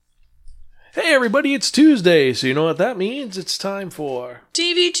Hey everybody, it's Tuesday, so you know what that means? It's time for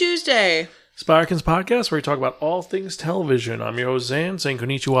TV Tuesday. Sparkins Podcast, where we talk about all things television. I'm your host, Zan, saying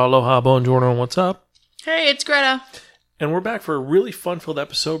konnichiwa, aloha, buongiorno, and what's up? Hey, it's Greta. And we're back for a really fun-filled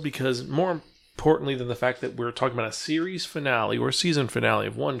episode because more importantly than the fact that we're talking about a series finale or season finale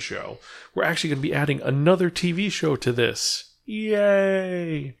of one show, we're actually going to be adding another TV show to this.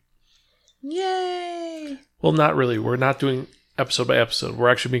 Yay! Yay! Well, not really. We're not doing episode by episode. We're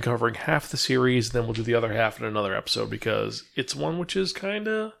actually be covering half the series, then we'll do the other half in another episode because it's one which is kind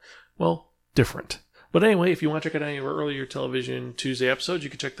of, well, different. But anyway, if you want to check out any of our earlier television Tuesday episodes, you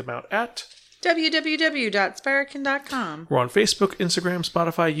can check them out at www.spirakin.com. We're on Facebook, Instagram,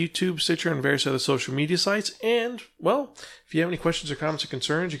 Spotify, YouTube, Stitcher, and various other social media sites. And, well, if you have any questions or comments or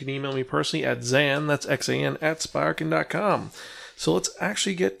concerns, you can email me personally at Zan, that's Xan, at spirakin.com. So let's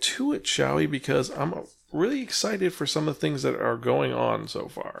actually get to it, shall we? Because I'm really excited for some of the things that are going on so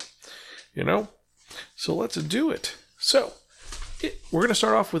far. You know? So let's do it. So, we're going to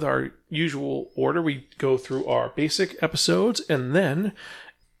start off with our usual order. We go through our basic episodes, and then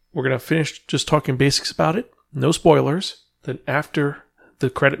we're going to finish just talking basics about it. No spoilers. Then after the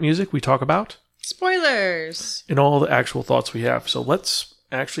credit music, we talk about spoilers and all the actual thoughts we have. So let's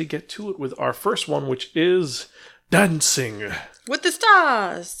actually get to it with our first one, which is Dancing with the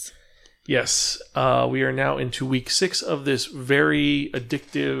Stars. Yes, we are now into week 6 of this very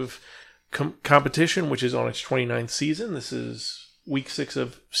addictive competition, which is on its 29th season. This is week 6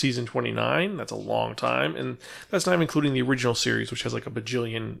 of season 29. That's a long time, and that's not even including the original series, which has like a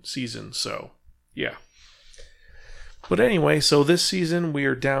bajillion seasons, so yeah. But anyway, so this season we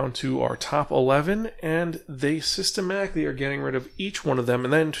are down to our top 11, and they systematically are getting rid of each one of them,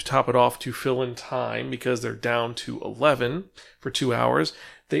 and then to top it off to fill in time, because they're down to 11 for 2 hours,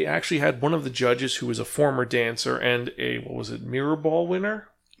 they actually had one of the judges who was a former dancer and a, what was it, mirror ball winner?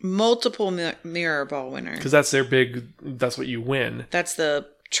 Multiple mirror ball winner. Because that's their big, that's what you win. That's the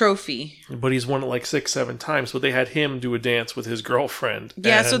trophy. But he's won it like 6-7 times, but they had him do a dance with his girlfriend.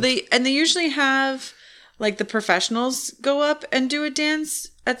 Yeah, and so they usually have like the professionals go up and do a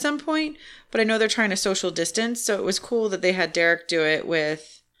dance at some point, but I know they're trying to social distance, so it was cool that they had Derek do it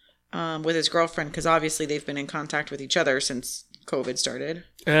with his girlfriend, because obviously they've been in contact with each other since COVID started.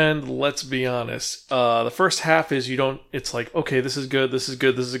 And let's be honest, the first half is it's like, okay, this is good, this is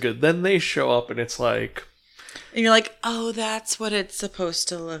good, this is good. Then they show up and it's like, and you're like, oh, that's what it's supposed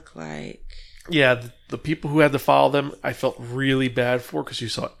to look like. Yeah, the people who had to follow them, I felt really bad for, because you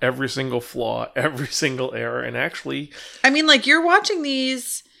saw every single flaw, every single error, and actually, I mean, like, you're watching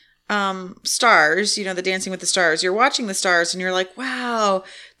these stars, you know, the Dancing with the Stars. You're watching the stars and you're like, wow,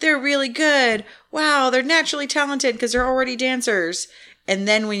 they're really good. Wow, they're naturally talented because they're already dancers. And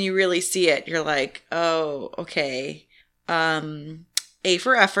then when you really see it, you're like, oh, okay. A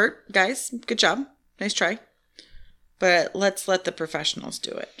for effort, guys. Good job. Nice try. But let's let the professionals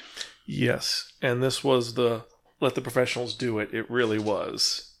do it. Yes. And this was the let the professionals do it. It really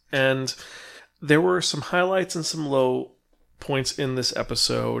was. And there were some highlights and some low points in this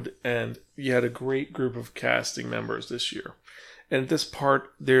episode, and you had a great group of casting members this year. And at this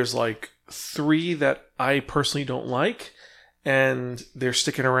part, there's like 3 that I personally don't like, and they're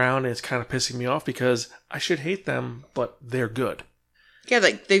sticking around, and it's kind of pissing me off because I should hate them, but they're good. Yeah,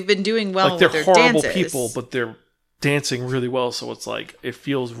 like they've been doing well. Like they're with their horrible dances. people, but they're dancing really well, so it's like it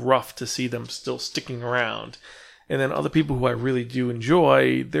feels rough to see them still sticking around. And then other people who I really do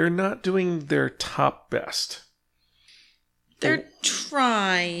enjoy, they're not doing their top best. They're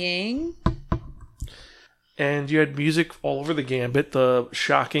trying. And you had music all over the gambit. The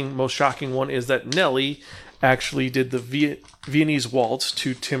most shocking one is that Nelly actually did the Viennese waltz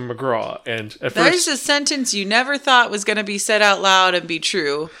to Tim McGraw. And at That first, is a sentence you never thought was going to be said out loud and be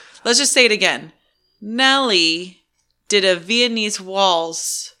true. Let's just say it again. Nelly did a Viennese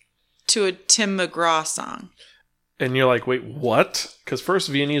waltz to a Tim McGraw song. and you're like, wait, what? Because first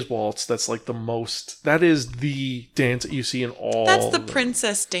Viennese waltz, that is the dance that you see in all. That's the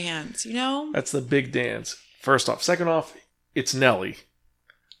princess dance, you know? That's the big dance. First off. Second off, it's Nelly.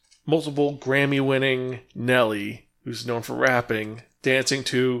 Multiple Grammy-winning Nelly, who's known for rapping, dancing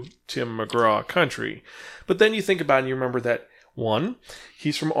to Tim McGraw country. But then you think about it and you remember that, one,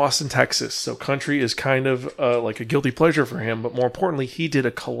 he's from Austin, Texas, so country is kind of like a guilty pleasure for him. But more importantly, he did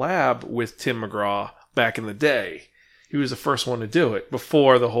a collab with Tim McGraw back in the day. He was the first one to do it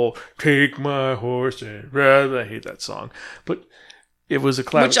before the whole "Take My Horse and Ride." I hate that song, but it was a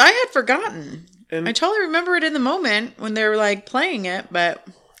collab, which I had forgotten. And I totally remember it in the moment when they were like playing it, but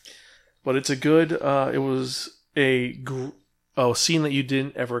it's a good. It was a scene that you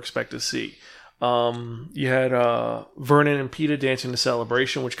didn't ever expect to see. You had Vernon and Peta dancing to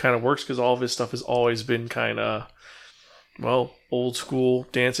Celebration, which kind of works because all of his stuff has always been kind of, well, old school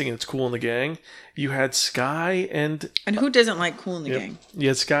dancing, and it's Cool in the Gang. You had Sky and who doesn't like Cool in the Gang? You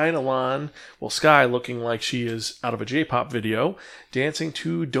had Sky and Alon. Well, Sky looking like she is out of a J-pop video, dancing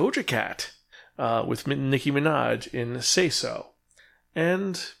to Doja Cat with Nicki Minaj in Say So.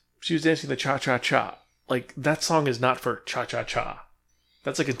 And she was dancing the Cha-Cha-Cha. Like, that song is not for Cha-Cha-Cha.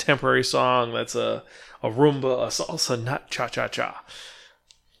 That's a contemporary song. That's a rumba, a salsa, not Cha-Cha-Cha.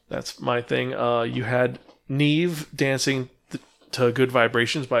 That's my thing. You had Neve dancing to Good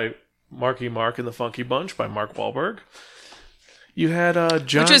Vibrations by Marky Mark and the Funky Bunch by Mark Wahlberg. You had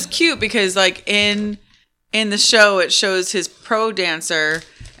John... Which was cute because, like, in the show, it shows his pro dancer,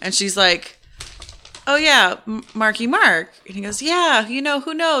 and she's like, oh, yeah, Marky Mark. And he goes, yeah, you know,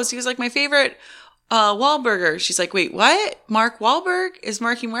 who knows? He was, like, my favorite Wahlberger. She's like, wait, what? Mark Wahlberg is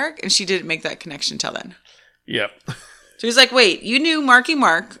Marky Mark? And she didn't make that connection till then. Yep. So he's like, wait, you knew Marky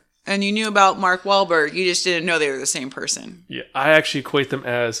Mark, and you knew about Mark Wahlberg. You just didn't know they were the same person. Yeah, I actually equate them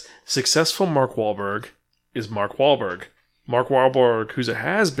as successful Mark Wahlberg is Mark Wahlberg. Mark Wahlberg, who's a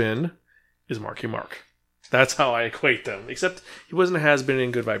has-been, is Marky Mark. That's how I equate them. Except he wasn't a has-been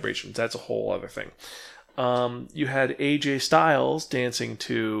in Good Vibrations. That's a whole other thing. You had AJ Styles dancing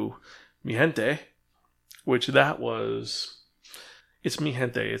to Mi Gente, which that was... It's Mi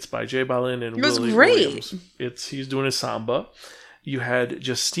Gente. It's by J Balvin and Willie Williams. He's doing a samba. You had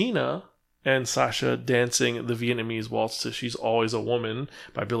Justina and Sasha dancing the Vietnamese waltz to She's Always a Woman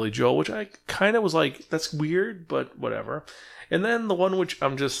by Billy Joel, which I kind of was like, that's weird, but whatever. And then the one which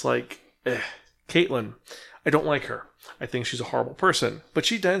I'm just like, Caitlyn. I don't like her. I think she's a horrible person. But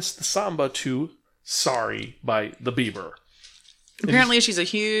she danced the samba to Sorry by The Bieber. Apparently she's a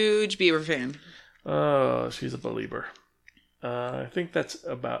huge Bieber fan. She's a believer. I think that's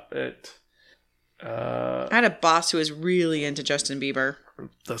about it. I had a boss who was really into Justin Bieber.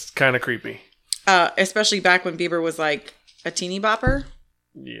 That's kind of creepy. Especially back when Bieber was like a teeny bopper.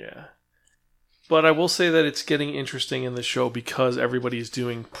 Yeah. But I will say that it's getting interesting in the show because everybody's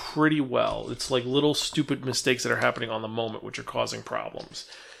doing pretty well. It's like little stupid mistakes that are happening on the moment which are causing problems.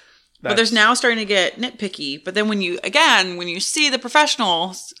 But there's now starting to get nitpicky. But then when you see the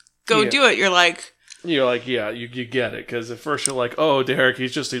professionals go do it, you're like, yeah, you get it. Because at first you're like, oh, Derek,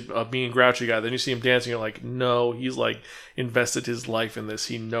 he's just a mean, grouchy guy. Then you see him dancing, you're like, no, he's like invested his life in this.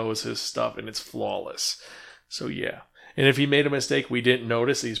 He knows his stuff, and it's flawless. So yeah. And if he made a mistake we didn't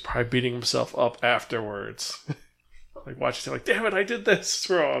notice, he's probably beating himself up afterwards. Like watching, like, damn it, I did this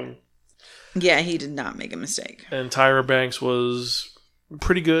wrong. Yeah, he did not make a mistake. And Tyra Banks was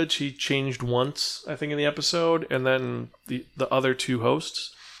pretty good. She changed once, I think, in the episode. And then the other two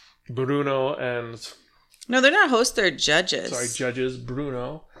hosts, Bruno and... No, they're not hosts, they're judges. Sorry, judges,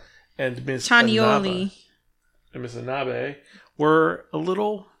 Bruno and Miss Tanioli. And Miss Anabe were a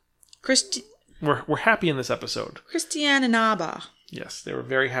little... We're happy in this episode. Christiane and Abba. Yes, they were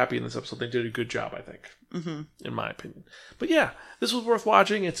very happy in this episode. They did a good job, I think, in my opinion. But yeah, this was worth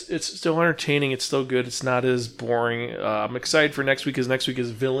watching. It's still entertaining. It's still good. It's not as boring. I'm excited for next week, because next week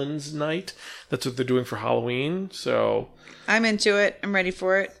is Villains Night. That's what they're doing for Halloween. So I'm into it. I'm ready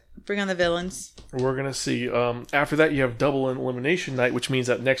for it. Bring on the villains. We're going to see. After that, you have Double Elimination Night, which means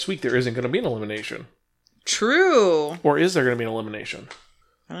that next week there isn't going to be an elimination. True. Or is there going to be an elimination?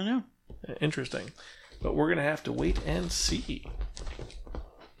 I don't know. Interesting. But we're going to have to wait and see.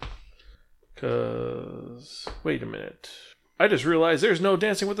 Because, wait a minute. I just realized there's no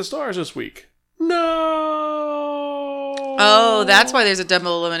Dancing with the Stars this week. No! Oh, that's why there's a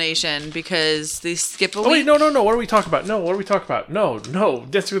double elimination, because they skip a week. Oh, wait, no. What are we talking about? No.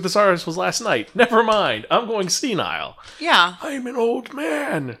 Dancing with the Stars was last night. Never mind. I'm going senile. Yeah. I'm an old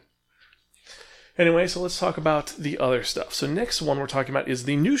man. Anyway, so let's talk about the other stuff. So next one we're talking about is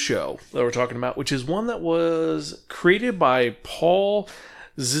the new show that we're talking about, which is one that was created by Paul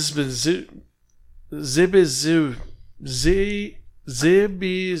Zibizuinski.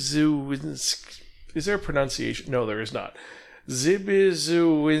 Is there a pronunciation? No, there is not.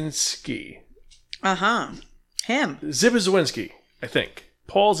 Zibizuinski. Him. Zibizuinski, I think.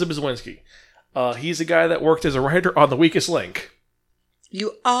 Paul Zibizuinski. He's a guy that worked as a writer on The Weakest Link.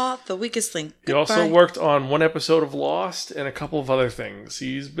 You are the weakest link. Goodbye. He also worked on one episode of Lost and a couple of other things.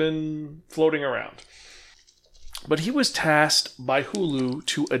 He's been floating around. But he was tasked by Hulu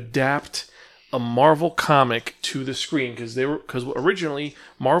to adapt a Marvel comic to the screen, because originally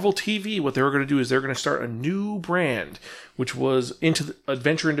Marvel TV, what they were going to do is they're going to start a new brand, which was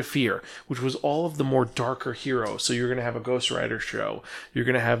Adventure into Fear, which was all of the more darker heroes. So you're going to have a Ghost Rider show. You're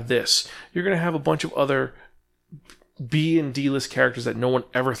going to have this. You're going to have a bunch of other B and D list characters that no one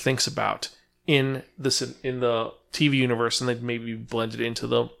ever thinks about in the TV universe, and they'd maybe blend it into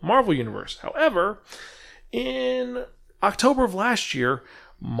the Marvel universe. However, in October of last year,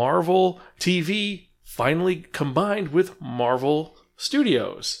 Marvel TV finally combined with Marvel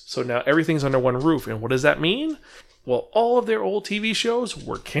Studios. So now everything's under one roof. And what does that mean? Well, all of their old TV shows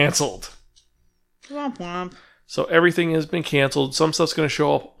were canceled. Womp womp. So everything has been canceled. Some stuff's going to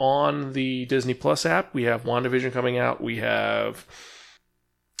show up on the Disney Plus app. We have WandaVision coming out. We have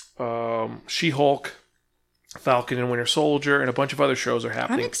She-Hulk, Falcon and Winter Soldier, and a bunch of other shows are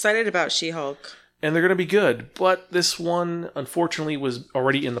happening. I'm excited about She-Hulk. And they're going to be good. But this one, unfortunately, was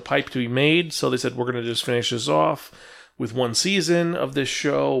already in the pipe to be made. So they said, we're going to just finish this off with one season of this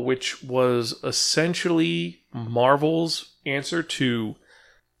show, which was essentially Marvel's answer to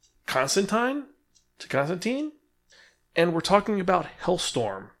Constantine. And we're talking about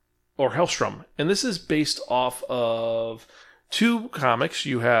Hellstrom. And this is based off of 2 comics.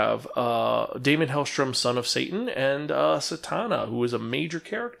 You have Damon Hellstrom, son of Satan, and Satana, who is a major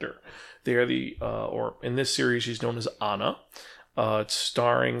character. They are or in this series, she's known as Anna. It's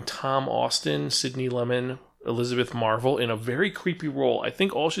starring Tom Austin, Sidney Lemon, Elizabeth Marvel in a very creepy role. I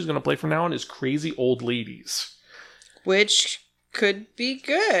think all she's going to play from now on is crazy old ladies. Which could be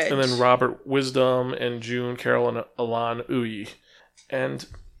good. And then Robert Wisdom and June Carol and Alan Uyi. And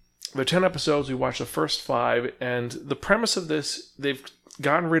they're 10 episodes. We watched the first 5. And the premise of this, they've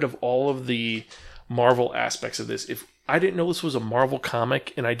gotten rid of all of the Marvel aspects of this. If I didn't know this was a Marvel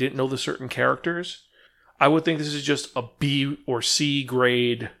comic and I didn't know the certain characters, I would think this is just a B or C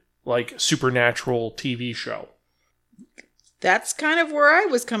grade, like, supernatural TV show. That's kind of where I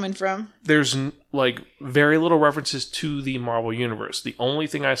was coming from. There's, like, very little references to the Marvel Universe. The only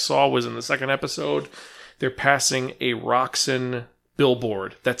thing I saw was in the second episode, they're passing a Roxanne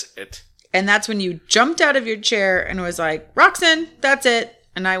billboard. That's it. And that's when you jumped out of your chair and was like, Roxanne, that's it.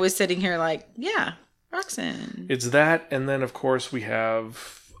 And I was sitting here like, yeah, Roxanne. It's that, and then, of course, we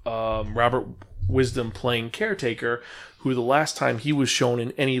have Robert Wisdom playing Caretaker, who the last time he was shown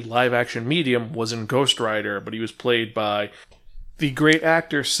in any live-action medium was in Ghost Rider, but he was played by the great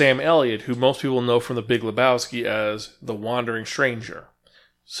actor Sam Elliott, who most people know from The Big Lebowski as the Wandering Stranger.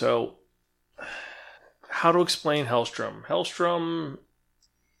 So, how to explain Hellstrom? Hellstrom,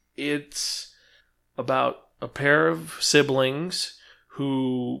 it's about a pair of siblings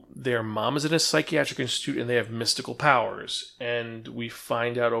who their mom is in a psychiatric institute and they have mystical powers. And we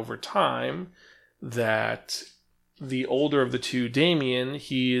find out over time that the older of the two, Damien,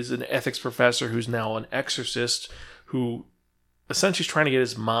 he is an ethics professor who's now an exorcist who essentially is trying to get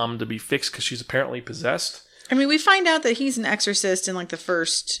his mom to be fixed because she's apparently possessed. I mean, we find out that he's an exorcist in like the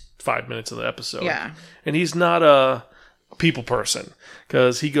first 5 minutes of the episode. Yeah. And he's not a people person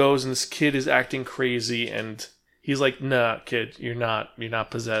because he goes and this kid is acting crazy and he's like, nah, kid, you're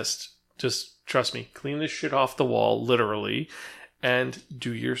not possessed. Just trust me. Clean this shit off the wall, literally, and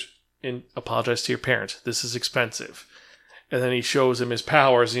and apologize to your parents. This is expensive. And then he shows him his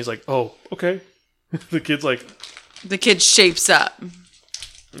powers, and he's like, oh, okay. The kid shapes up.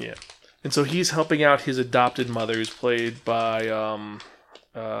 Yeah. And so he's helping out his adopted mother, who's played by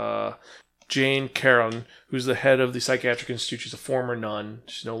Jane Caron, who's the head of the psychiatric institute. She's a former nun.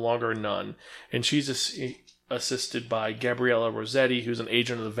 She's no longer a nun. And she's assisted by Gabriella Rossetti, who's an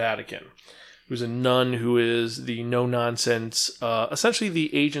agent of the Vatican, who's a nun who is the no-nonsense, essentially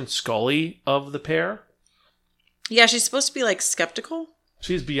the Agent Scully of the pair. Yeah, she's supposed to be, like, skeptical.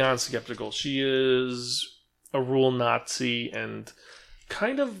 She's beyond skeptical. She is a rule Nazi and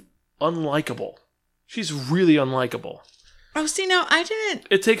kind of unlikable. She's really unlikable. Oh, see, no, I didn't...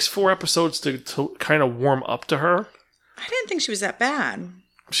 It takes 4 episodes to kind of warm up to her. I didn't think she was that bad.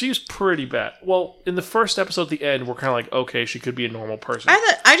 She was pretty bad. Well, in the first episode at the end, we're kind of like, okay, she could be a normal person.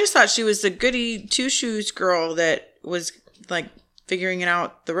 I just thought she was the goody two-shoes girl that was, like, figuring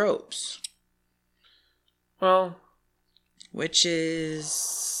out the ropes. Well... Which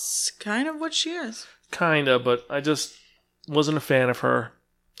is kind of what she is. Kind of, but I just wasn't a fan of her.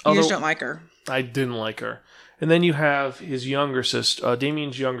 You just don't like her. I didn't like her. And then you have his younger sister,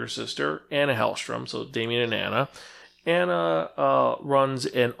 Damien's younger sister, Anna Hellstrom, so Damien and Anna. Anna runs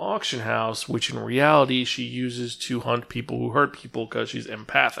an auction house, which in reality she uses to hunt people who hurt people because she's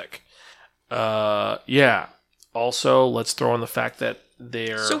empathic. Yeah. Also, let's throw in the fact that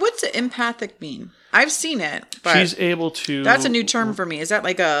they're... So what's empathic mean? I've seen it, but... She's able to... That's a new term for me. Is that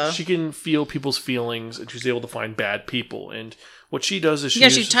like a... She can feel people's feelings, and she's able to find bad people. And what she does is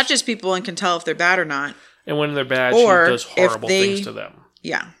she touches people and can tell if they're bad or not. And when they're bad, she does horrible things to them.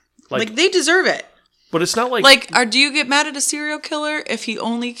 Yeah. Like they deserve it. But it's not like... do you get mad at a serial killer if he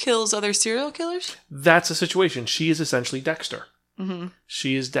only kills other serial killers? That's the situation. She is essentially Dexter. Mm-hmm.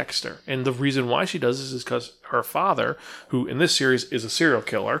 She is Dexter. And the reason why she does this is because her father, who in this series is a serial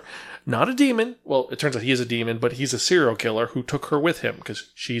killer, not a demon. Well, it turns out he is a demon, but he's a serial killer who took her with him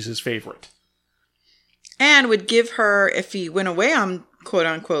because she's his favorite. And would give her, if he went away on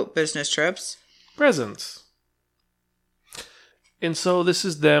quote-unquote business trips, presents. And so this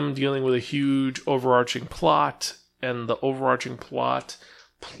is them dealing with a huge overarching plot, and the overarching plot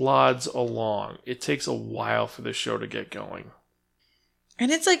plods along. It takes a while for this show to get going. And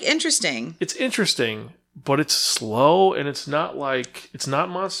it's like interesting. It's interesting, but it's slow, and it's not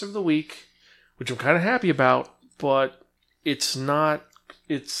Monster of the Week, which I'm kind of happy about, but it's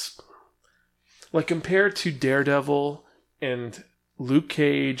like compared to Daredevil and Luke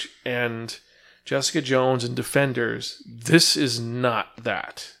Cage and Jessica Jones and Defenders, this is not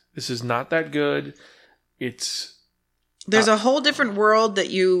that. This is not that good. There's a whole different world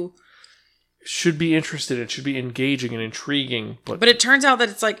that you should be interested in. It should be engaging and intriguing. But it turns out that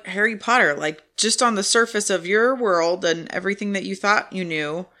it's like Harry Potter. Like, just on the surface of your world and everything that you thought you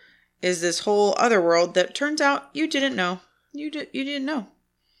knew is this whole other world that turns out you didn't know. You didn't know.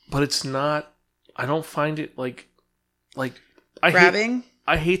 But it's not... I don't find it like grabbing.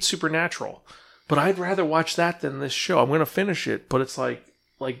 I hate Supernatural, but I'd rather watch that than this show. I'm going to finish it, but it's like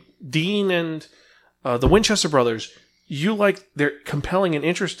Dean and the Winchester brothers. They're compelling and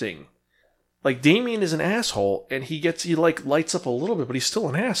interesting. Like Damien is an asshole, and he lights up a little bit, but he's still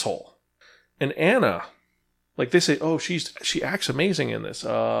an asshole. And Anna, like they say, oh, she acts amazing in this.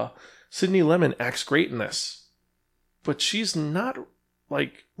 Sydney Lemon acts great in this, but she's not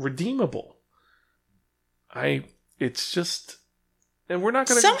like redeemable. It's just, and we're not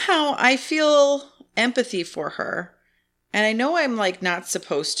going to... Somehow I feel empathy for her. And I know I'm like not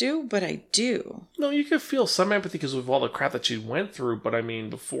supposed to, but I do. No, you can feel some empathy because of all the crap that she went through. But I mean,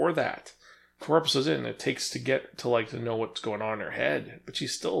 before that, 4 episodes in, it takes to get to know what's going on in her head. But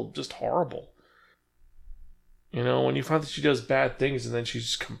she's still just horrible. You know, when you find that she does bad things and then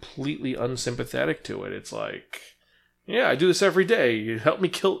she's completely unsympathetic to it, it's like... Yeah, I do this every day. Help me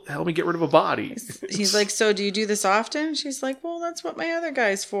get rid of a body. He's like, so do you do this often? She's like, well, that's what my other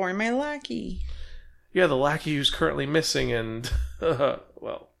guy's for, my lackey. Yeah, the lackey who's currently missing, and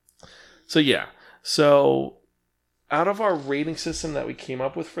well. So yeah. So out of our rating system that we came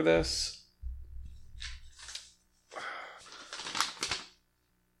up with for this,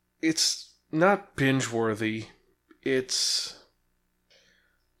 it's not binge-worthy. It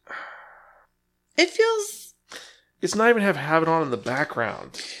feels... It's not even have it on in the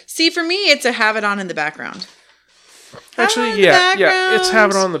background. See, for me, it's a have it on in the background. Actually, yeah, it's have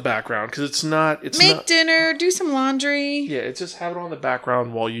it on in the background because it's not. Make dinner, do some laundry. Yeah, it's just have it on in the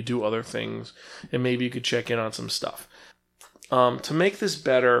background while you do other things, and maybe you could check in on some stuff. To make this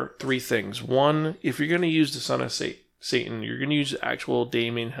better, 3 things. 1, if you're going to use the Son of Satan, you're going to use the actual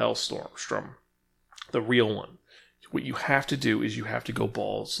Damien Hellstrom, the real one. What you have to do is you have to go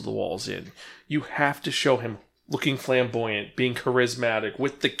balls to the walls in. You have to show him looking flamboyant, being charismatic,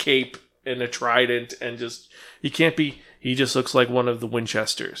 with the cape and a trident, and he just looks like one of the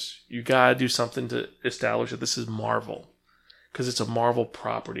Winchesters. You gotta do something to establish that this is Marvel. Because it's a Marvel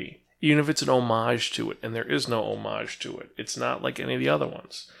property. Even if it's an homage to it, and there is no homage to it. It's not like any of the other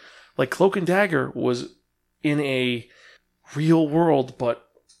ones. Like Cloak and Dagger was in a real world, but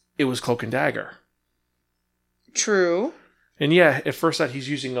it was Cloak and Dagger. True. And yeah, at first thought he's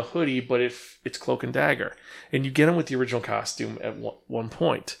using a hoodie, but if it's Cloak and Dagger. And you get him with the original costume at one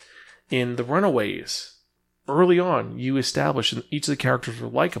point. In The Runaways, early on, you establish each of the characters were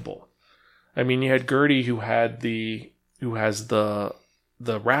likable. I mean, you had Gertie who has the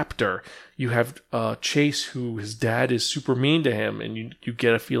raptor. You have Chase, who his dad is super mean to him, and you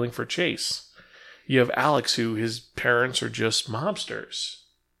get a feeling for Chase. You have Alex, who his parents are just mobsters.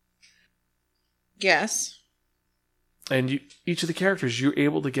 Yes. And each of the characters, you're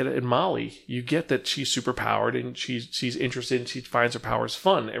able to get it. In Molly, you get that she's super powered and she's interested and she finds her powers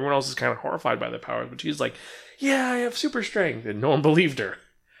fun. Everyone else is kind of horrified by their powers, but she's like, yeah, I have super strength. And no one believed her.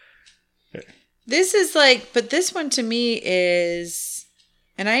 This is like, but this one to me is,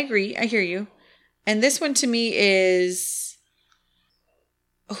 and I agree, I hear you. And this one to me is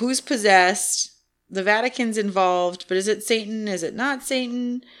who's possessed? The Vatican's involved, but is it Satan? Is it not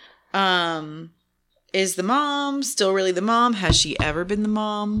Satan? Is the mom still really the mom? Has she ever been the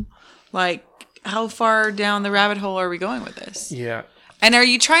mom? Like, how far down the rabbit hole are we going with this? Yeah. And are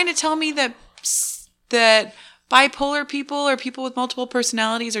you trying to tell me that bipolar people or people with multiple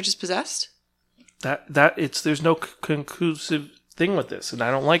personalities are just possessed? There's no conclusive thing with this, and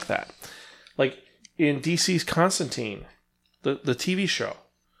I don't like that. Like in DC's Constantine, the TV show,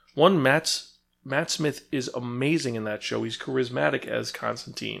 one Matt's Matt Smith is amazing in that show. He's charismatic as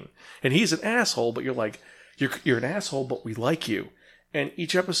Constantine. And he's an asshole, but you're like, you're an asshole, but we like you. And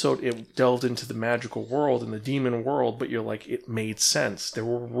each episode, it delved into the magical world and the demon world, but you're like, it made sense. There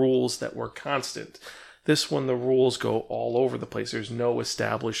were rules that were constant. This one, the rules go all over the place. There's no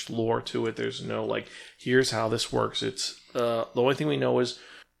established lore to it. There's no, like, here's how this works. It's the only thing we know is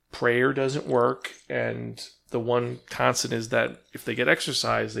prayer doesn't work, and the one constant is that if they get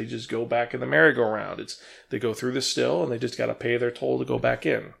exercise, they just go back in the merry-go-round. They go through the still, and they just got to pay their toll to go back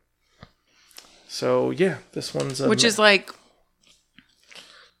in. So, yeah, this one's... Which is like...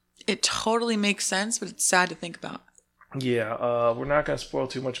 It totally makes sense, but it's sad to think about. Yeah, we're not going to spoil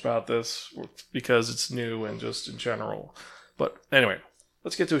too much about this because it's new and just in general. But anyway,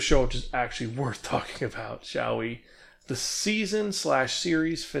 let's get to a show which is actually worth talking about, shall we? The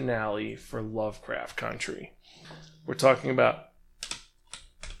season/series finale for Lovecraft Country. We're talking about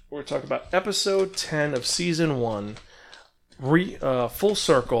episode 10 of season 1, Full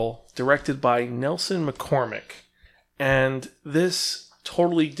Circle, directed by Nelson McCormick. And this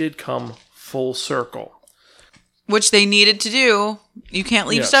totally did come full circle. Which they needed to do. You can't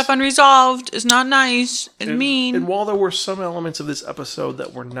leave stuff unresolved. It's not nice and mean. And while there were some elements of this episode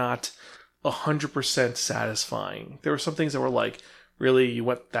that were not 100% satisfying, there were some things that were like, really, you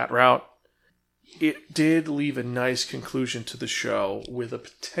went that route? It did leave a nice conclusion to the show with a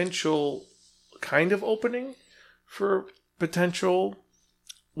potential kind of opening for potential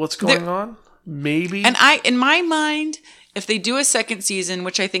what's going on. Maybe. And in my mind, if they do a second season,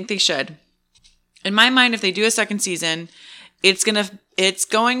 which I think they should, in my mind, if they do a second season, it's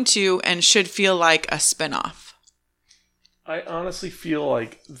going to and should feel like a spinoff. I honestly feel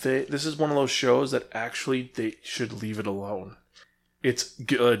like this is one of those shows that actually they should leave it alone. It's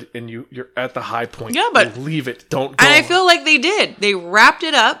good, and you're at the high point. Yeah, but leave it. Don't go. And I feel like they did. They wrapped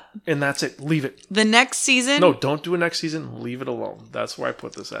it up. And that's it. Leave it. The next season. No, don't do a next season. Leave it alone. That's where I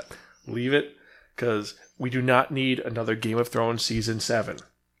put this at. Leave it, because we do not need another Game of Thrones season 7.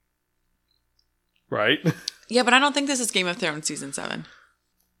 Right? Yeah, but I don't think this is Game of Thrones season 7.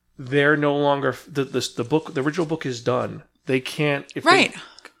 They're no longer the book. The original book is done. They can't. If right. They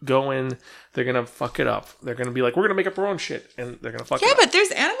go in, they're gonna fuck it up. They're gonna be like, we're gonna make up our own shit, and they're gonna fuck it up. Yeah, but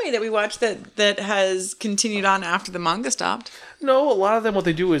there's anime that we watched that has continued on after the manga stopped. No, a lot of them, what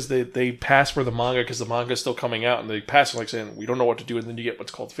they do is they pass for the manga because the manga is still coming out, and they pass like saying, we don't know what to do, and then you get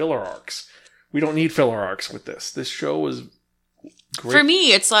what's called filler arcs. We don't need filler arcs with this. This show is great. For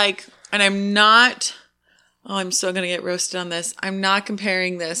me, it's like, and I'm not... Oh, I'm so going to get roasted on this. I'm not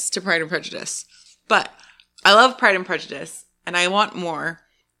comparing this to Pride and Prejudice. But I love Pride and Prejudice, and I want more.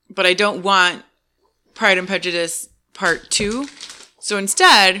 But I don't want Pride and Prejudice Part 2. So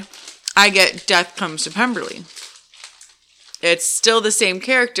instead, I get Death Comes to Pemberley. It's still the same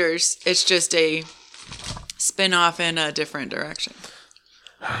characters. It's just a spin-off in a different direction.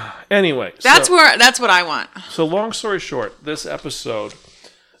 Anyway. That's what I want. So long story short, this episode...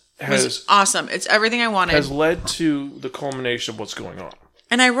 was awesome. It's everything I wanted. Has led to the culmination of what's going on.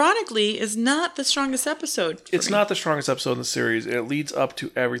 And ironically, is not the strongest episode. It's not the strongest episode in the series. And it leads up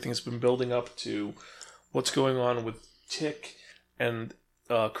to everything. It's been building up to what's going on with Tick and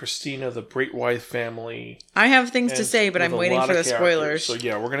Christina, the Braithwaite family. I have things to say, but I'm waiting for the spoilers. So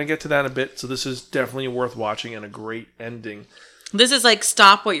yeah, we're going to get to that in a bit. So this is definitely worth watching and a great ending. This is like,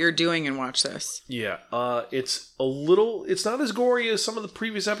 stop what you're doing and watch this. Yeah, it's not as gory as some of the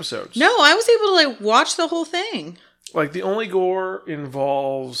previous episodes. No, I was able to like watch the whole thing. Like, the only gore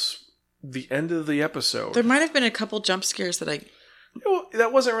involves the end of the episode. There might have been a couple jump scares that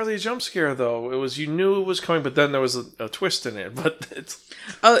that wasn't really a jump scare, though. It was, you knew it was coming, but then there was a twist in it. But it's...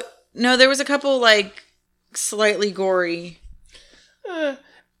 Oh, no, there was a couple, like, slightly gory...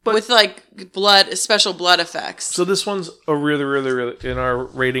 But with like special blood effects. So this one's a really, really, really, in our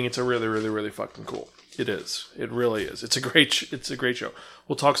rating, it's a really, really, really fucking cool. It is. It really is. It's a great show.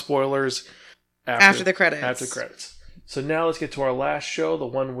 We'll talk spoilers after the credits. After the credits. So now let's get to our last show, the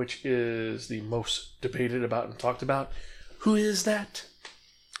one which is the most debated about and talked about. Who is that?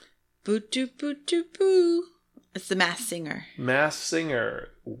 Boo doo boo doo boo. It's the Masked Singer. Masked Singer,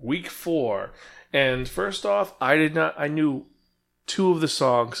 week 4. And first off, I knew 2 of the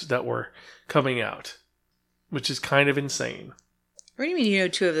songs that were coming out, which is kind of insane. What do you mean you know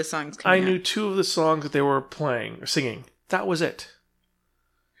 2 of the songs coming out? I knew 2 of the songs that they were playing or singing. That was it.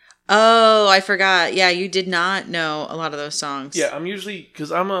 Oh, I forgot. Yeah, you did not know a lot of those songs. Yeah, I'm usually,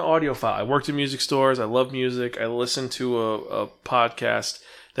 because I'm an audiophile. I worked in music stores. I love music. I listen to a podcast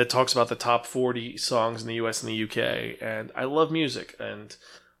that talks about the top 40 songs in the US and the UK. And I love music. And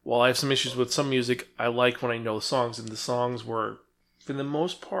while I have some issues with some music, I like when I know the songs. And the songs were for the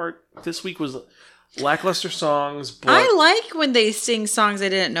most part, this week was lackluster songs. But I like when they sing songs I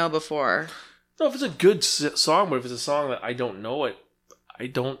didn't know before. no, if it's a good song, but if it's a song that I don't know I'm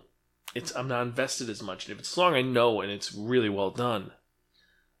not invested as much. And if it's a song I know and it's really well done,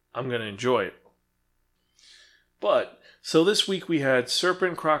 I'm going to enjoy it. But, so this week we had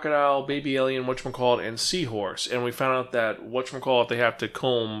Serpent, Crocodile, Baby Alien, whatchamacallit, and Seahorse. And we found out that, whatchamacallit, they have to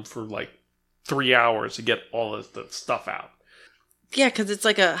comb for like 3 hours to get all the stuff out. Yeah, because it's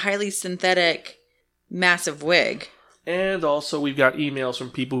like a highly synthetic, massive wig. And also we've got emails from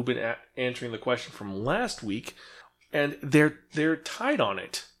people who've been answering the question from last week. And they're tied on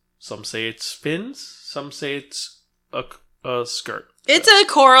it. Some say it's fins. Some say it's a skirt. It's a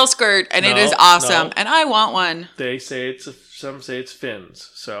coral skirt, and it is awesome, and I want one. They say some say it's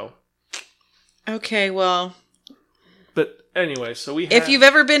fins. So, okay, well, but anyway, so if you've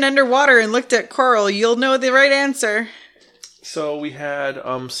ever been underwater and looked at coral, you'll know the right answer. So we had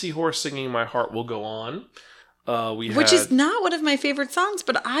Seahorse singing "My Heart Will Go On," which is not one of my favorite songs,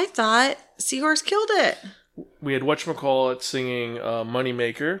 but I thought Seahorse killed it. We had whatchamacallit singing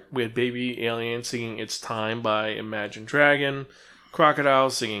 "Moneymaker." We had Baby Alien singing "It's Time" by Imagine Dragon. Crocodile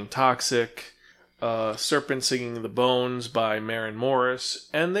singing "Toxic," Serpent singing "The Bones" by Maren Morris,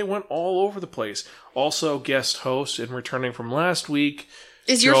 and they went all over the place. Also, guest host and returning from last week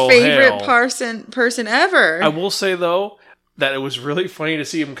is Joel your favorite Hale. person ever. I will say though that it was really funny to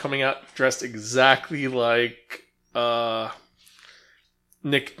see him coming out dressed exactly like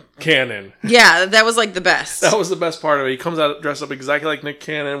Nick Cannon. Yeah, that was like the best. That was the best part of it. He comes out dressed up exactly like Nick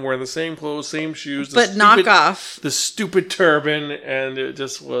Cannon, wearing the same clothes, same shoes. But knockoff. The stupid turban, and it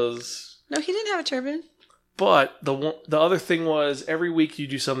just was... No, he didn't have a turban. But the other thing was, every week you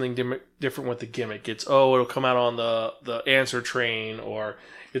do something different with the gimmick. It's, it'll come out on the answer train, or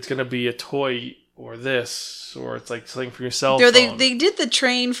it's going to be a toy, or this, or it's like something for your cell phone. They did the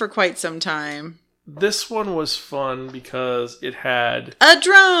train for quite some time. This one was fun because it had... a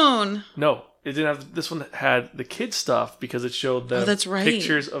drone! No, it didn't have... This one had the kid stuff because it showed them that's right.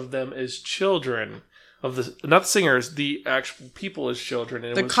 pictures of them as children. Not the singers, the actual people as children.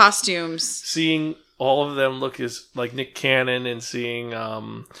 And the costumes. Seeing all of them look like Nick Cannon and seeing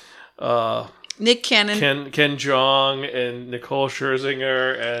Nick Cannon. Ken Jeong and Nicole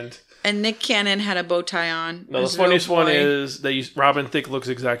Scherzinger and Nick Cannon had a bow tie on. No, the funniest one is Robin Thicke looks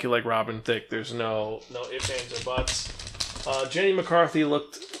exactly like Robin Thicke. There's no ifs, ands, or buts. Jenny McCarthy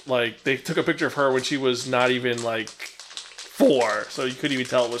looked like they took a picture of her when she was not even like 4, so you couldn't even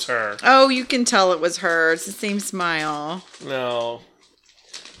tell it was her. Oh, you can tell it was her. It's the same smile. No,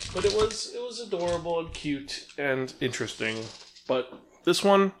 but it was adorable and cute and interesting. But this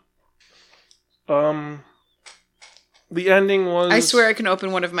one, the ending was... I swear I can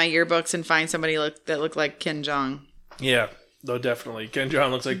open one of my yearbooks and find somebody that looked like Ken Jeong. Yeah, no, definitely. Ken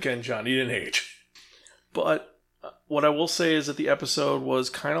Jeong looks like Ken Jeong. He didn't age. But what I will say is that the episode was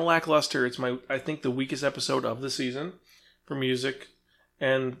kind of lackluster. It's I think, the weakest episode of the season for music.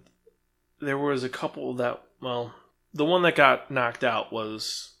 And there was a couple that, the one that got knocked out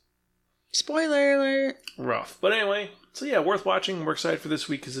was... Spoiler alert. Rough. But anyway, so yeah, worth watching. We're excited for this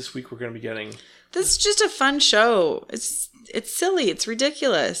week because this week we're going to be getting... This is just a fun show. It's silly. It's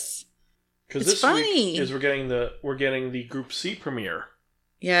ridiculous. Because it's funny. Week is we're getting the Group C premiere.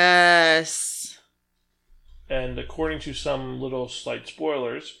 Yes. And according to some little slight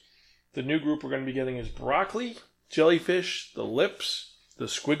spoilers, the new group we're going to be getting is Broccoli, Jellyfish, the Lips, the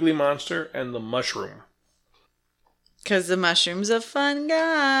Squiggly Monster, and the Mushroom. Because the Mushroom's a fun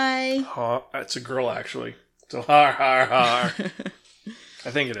guy. That's a girl, actually. So har har har. I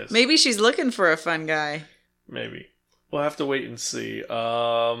think it is. Maybe she's looking for a fun guy. Maybe. We'll have to wait and see.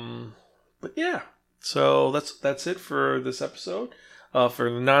 But yeah. So that's it for this episode. For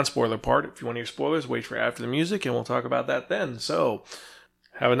the non-spoiler part, if you want to hear spoilers, wait for after the music and we'll talk about that then. So,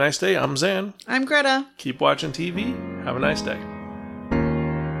 have a nice day. I'm Zan. I'm Greta. Keep watching TV. Have a nice day.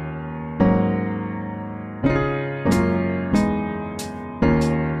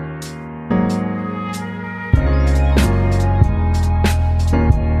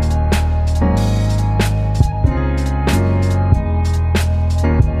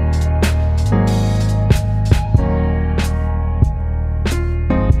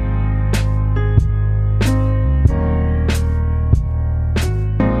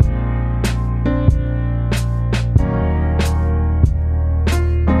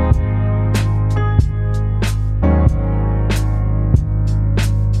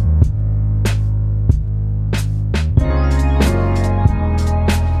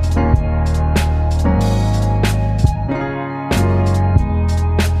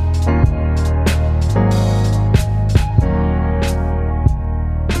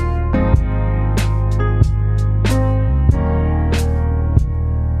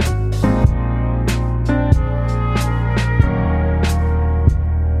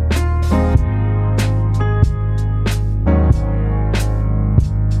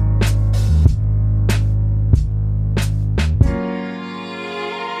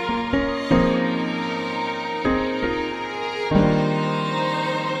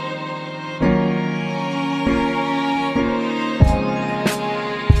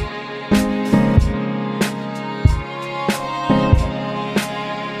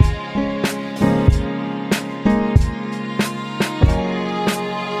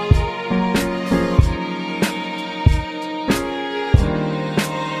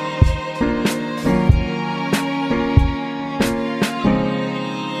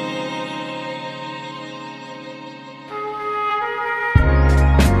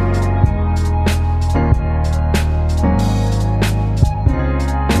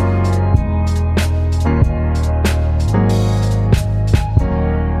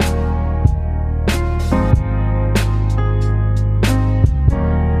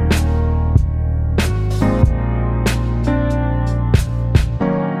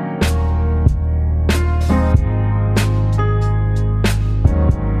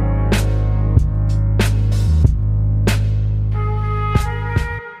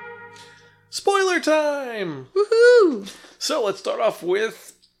 Spoiler time! Woohoo! So let's start off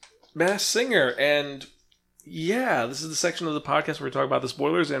with Masked Singer. And yeah, this is the section of the podcast where we talk about the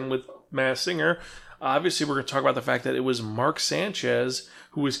spoilers. And with Masked Singer, obviously we're going to talk about the fact that it was Mark Sanchez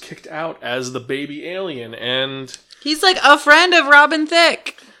who was kicked out as the baby alien. And he's like a friend of Robin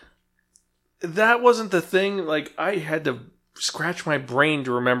Thicke. that wasn't the thing. Like, I had to scratch my brain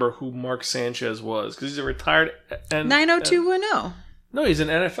to remember who Mark Sanchez was. Because he's a retired... 90210. No, he's an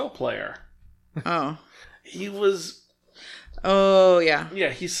NFL player. Oh. He was... Oh, yeah. Yeah,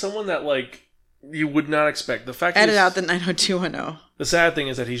 he's someone that, like, you would not expect. The fact Edit out the 90210. The sad thing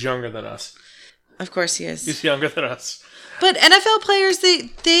is that he's younger than us. Of course he is. He's younger than us. But NFL players,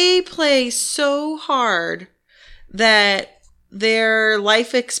 they play so hard that their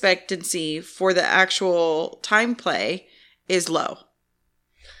life expectancy for the actual time play is low.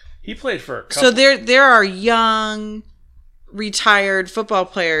 He played for a couple. So there are young, retired football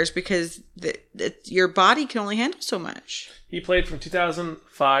players because your body can only handle so much. He played from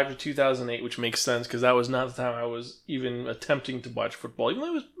 2005 to 2008, which makes sense because that was not the time I was even attempting to watch football. Even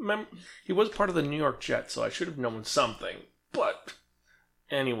though he was part of the New York Jets, so I should have known something. But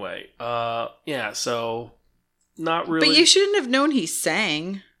anyway, yeah, so not really. But you shouldn't have known he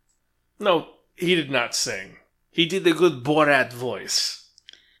sang. No, he did not sing. He did the good Borat voice.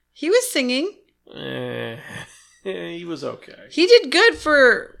 He was singing. He was okay. He did good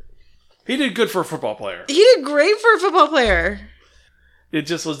for... He did good for a football player. He did great for a football player. It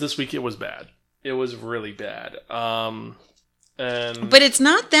just was this week. It was bad. It was really bad. But it's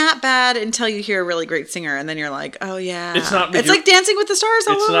not that bad until you hear a really great singer, and then you're like, "Oh yeah." It's not. It's like Dancing with the Stars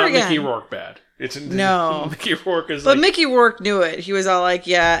all over again. It's not Mickey Rourke bad. No. Mickey Rourke is. But Mickey Rourke knew it. He was all like,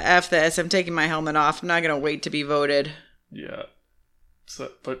 "Yeah, F this. I'm taking my helmet off. I'm not gonna wait to be voted." Yeah.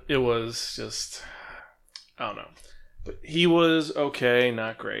 So, but it was just, I don't know. But he was okay,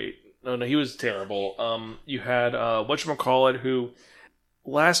 not great. No, he was terrible. You had whatchamacallit, who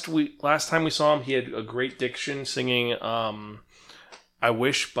last time we saw him, he had a great diction singing "I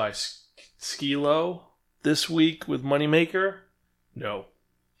Wish" by Skee-Lo. This week with Moneymaker, no.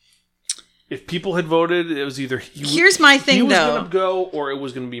 If people had voted, it was either here's my thing, he was though. going to go, or it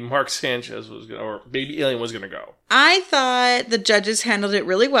was going to be Mark Sanchez or Baby Alien was going to go. I thought the judges handled it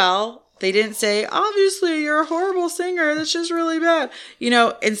really well. They didn't say, obviously, you're a horrible singer. That's just really bad.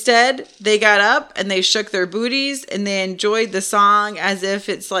 Instead, they got up and they shook their booties and they enjoyed the song as if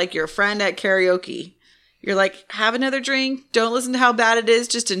it's like your friend at karaoke. You're like, have another drink. Don't listen to how bad it is.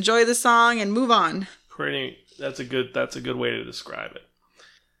 Just enjoy the song and move on. That's a good way to describe it.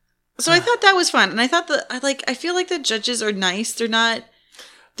 So I thought that was fun. And I thought I feel like the judges are nice.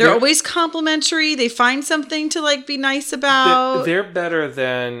 They're always complimentary. They find something to be nice about. They're better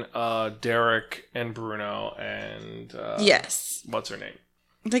than Derek and Bruno and yes. What's her name?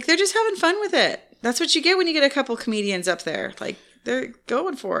 They're just having fun with it. That's what you get when you get a couple comedians up there. They're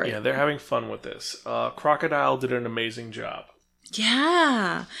going for it. Yeah, they're having fun with this. Crocodile did an amazing job.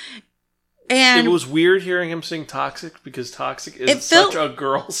 Yeah. And it was weird hearing him sing Toxic because Toxic is such a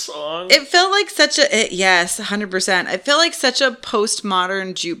girl song. It felt like yes, 100%. It felt like such a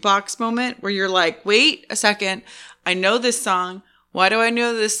postmodern jukebox moment where you're like, wait a second, I know this song. Why do I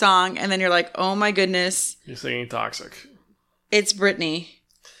know this song? And then you're like, oh my goodness. You're singing Toxic. It's Britney.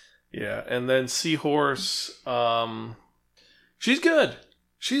 Yeah, and then Seahorse, she's good.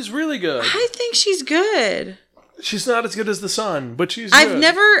 She's really good. I think she's good. She's not as good as the Sun, but she's good.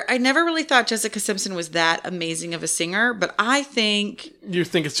 I never really thought Jessica Simpson was that amazing of a singer, but I think... You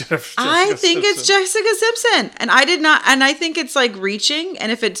think it's Jessica it's Jessica Simpson. And I think it's reaching,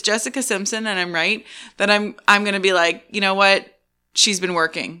 and if it's Jessica Simpson and I'm right, then I'm going to be like, you know what? She's been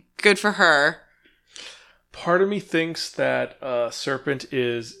working. Good for her. Part of me thinks that Serpent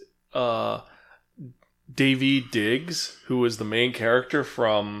is Davy Diggs, who is the main character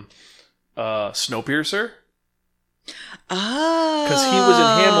from Snowpiercer. Oh. Because he was in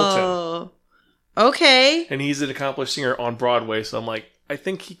Hamilton. Okay. And he's an accomplished singer on Broadway, so I'm like, I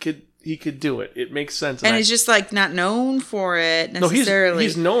think he could do it. It makes sense. And he's just not known for it necessarily. No,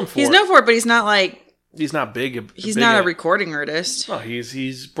 he's known for it. He's known for it, but he's not he's not big. He's not a recording artist. No,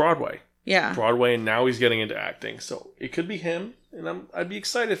 he's Broadway. Yeah. Broadway, and now he's getting into acting. So it could be him, and I'd be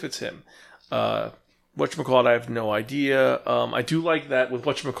excited if it's him. Whatchamacallit, I have no idea. I do like that with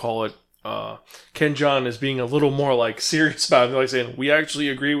whatchamacallit. Ken Jeong is being a little more serious about it, saying, we actually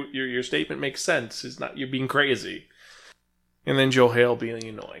agree with your statement makes sense. It's not, you're being crazy. And then Joe Hale being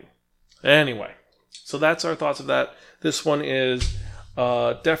annoying. Anyway, so that's our thoughts of that. This one is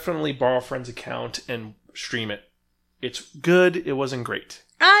definitely borrow a friend's account and stream it. It's good. It wasn't great.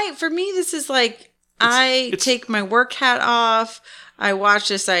 For me, this is I take my work hat off. I watch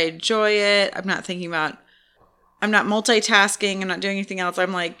this. I enjoy it. I'm not multitasking. I'm not doing anything else.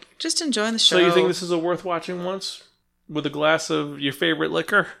 I'm like, just enjoying the show. So you think this is a worth watching once? With a glass of your favorite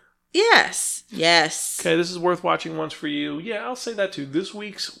liquor? Yes. Yes. Okay, this is worth watching once for you. Yeah, I'll say that too. This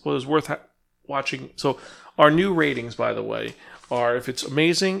week's was worth watching. So our new ratings, by the way, are if it's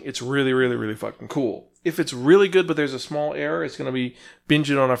amazing, it's really, really, really fucking cool. If it's really good, but there's a small error, it's going to be binge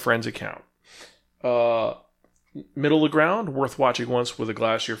it on a friend's account. Middle of the ground, worth watching once with a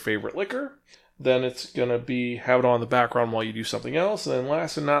glass of your favorite liquor. Then it's going to be have it on the background while you do something else. And then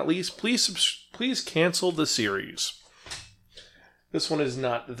last and not least, please cancel the series. This one is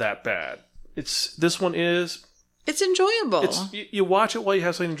not that bad. It's enjoyable. You watch it while you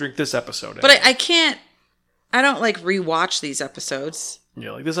have something to drink. This episode, but I don't like rewatch these episodes.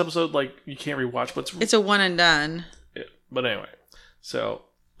 Yeah, like this episode, like you can't rewatch, but it's a one and done. Yeah, but anyway, so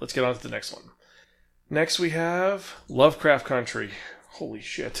let's get on to the next one. Next we have Lovecraft Country. Holy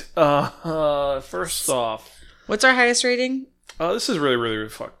shit! First off, what's our highest rating? This is really, really, really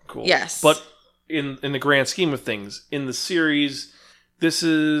fucking cool. Yes, but in the grand scheme of things, in the series, this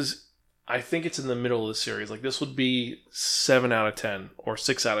is, I think it's in the middle of the series. Like this would be 7 out of 10 or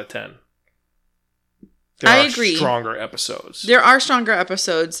 6 out of 10. I agree. Stronger episodes. There are stronger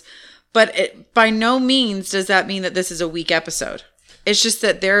episodes, but by no means does that mean that this is a weak episode. It's just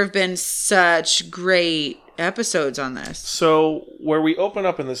that there have been such great episodes on this. So where we open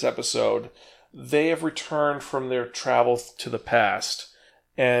up in this episode, they have returned from their travel to the past,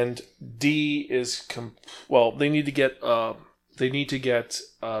 and Dee is they need to get open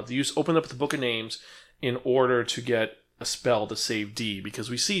up the Book of Names in order to get a spell to save Dee, because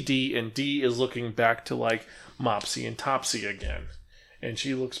we see Dee and Dee is looking back to like Mopsy and Topsy again, and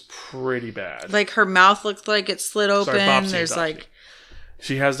she looks pretty bad. Like her mouth looks like it slid open. There's like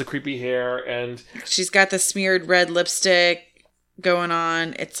she has the creepy hair and she's got the smeared red lipstick going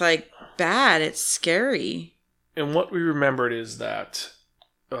on. It's like bad. It's scary. And what we remembered is that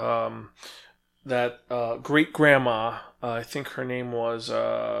great grandma, I think her name was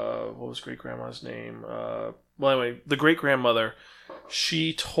what was great grandma's name? Well, anyway, the great grandmother,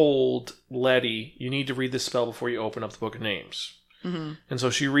 she told Letty, "You need to read this spell before you open up the Book of Names." Mm-hmm. And so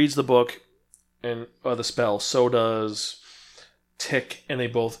she reads the book and the spell. So does Tick, and they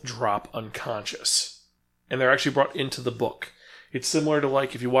both drop unconscious. And they're actually brought into the book. It's similar to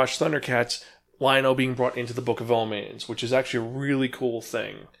like if you watch Thundercats, Lion-O being brought into the Book of Omens, which is actually a really cool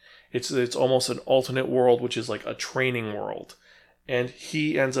thing. It's almost an alternate world, which is like a training world. And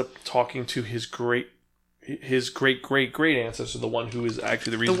he ends up talking to his great ancestor, the one who is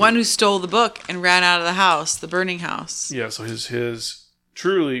actually the reason. The one who stole the book and ran out of the house, the burning house. Yeah, so his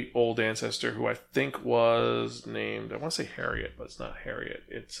truly old ancestor, who I think was named, I want to say Harriet, but it's not Harriet.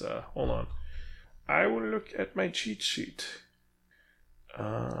 It's, hold on. I will look at my cheat sheet.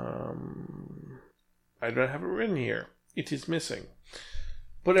 I don't have it written here. It is missing.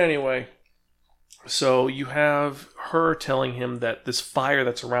 But anyway, so you have her telling him that this fire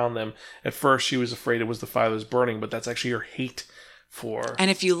that's around them, at first she was afraid it was the fire that was burning, but that's actually her hate for...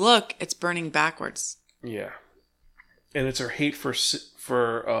 And if you look, it's burning backwards. Yeah. And it's her hate for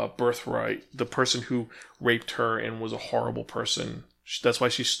Birthright, the person who raped her and was a horrible person. That's why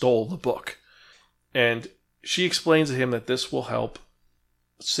she stole the book. And she explains to him that this will help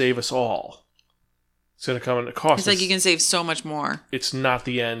save us all. It's going to come at a cost. It's like you can save so much more. It's not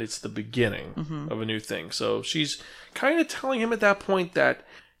the end. It's the beginning of a new thing. So she's kind of telling him at that point that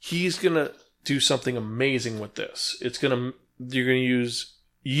he's going to do something amazing with this. You're going to use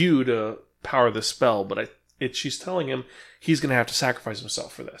you to power the spell, but she's telling him he's going to have to sacrifice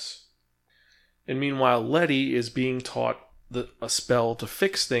himself for this. And meanwhile, Letty is being taught a spell to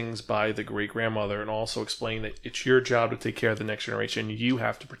fix things by the great grandmother, and also explain that it's your job to take care of the next generation. You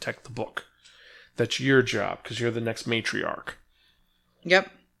have to protect the book. That's your job, because you're the next matriarch. Yep.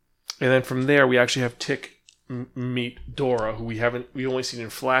 And then from there, we actually have Tick meet Dora, who we've only seen in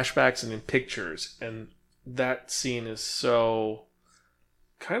flashbacks and in pictures. And that scene is so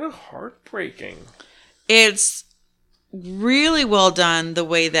kind of heartbreaking. It's really well done, the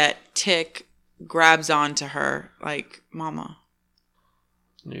way that Tick grabs onto her, like, Mama.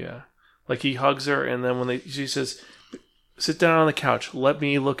 Yeah. Like, he hugs her, and then she says... Sit down on the couch. Let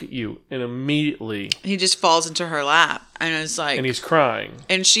me look at you. And immediately... He just falls into her lap. And it's like... And he's crying.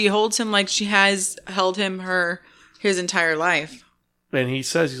 And she holds him like she has held him his entire life. And he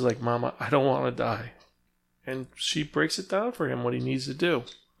says, he's like, Mama, I don't want to die. And she breaks it down for him what he needs to do.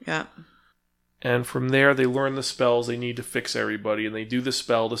 Yeah. And from there, they learn the spells they need to fix everybody. And they do the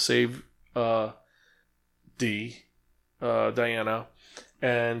spell to save Diana.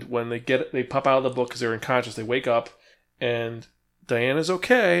 And when they pop out of the book because they're unconscious, they wake up, and Diana's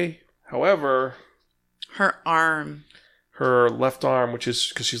okay. However, her left arm, which is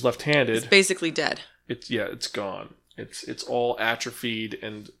because she's left-handed, it's basically dead. It's gone. It's all atrophied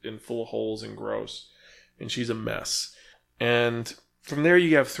and full of holes and gross, and she's a mess. And from there,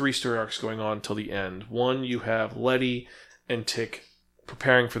 you have 3 story arcs going on till the end. One, you have Letty and Tick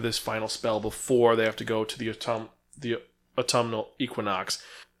preparing for this final spell before they have to go to the autumnal equinox,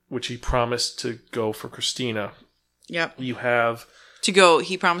 which he promised to go for Christina. Yep. You have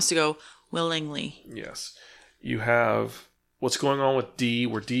he promised to go willingly. Yes. You have what's going on with Dee,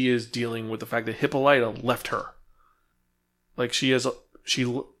 where Dee is dealing with the fact that Hippolyta left her. Like Dee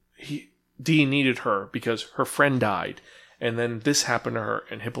needed her because her friend died, and then this happened to her,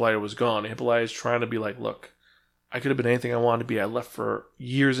 and Hippolyta was gone. And Hippolyta is trying to be like, look, I could have been anything I wanted to be. I left for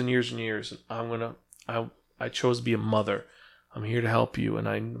years and years and years, and I chose to be a mother. I'm here to help you,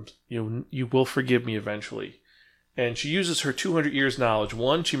 and you will forgive me eventually. And she uses her 200 years knowledge.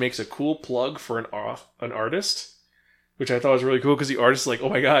 One, she makes a cool plug for an artist, which I thought was really cool because the artist is like, oh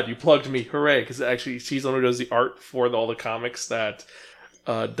my god, you plugged me, hooray! Because actually she's the one who does the art for all the comics that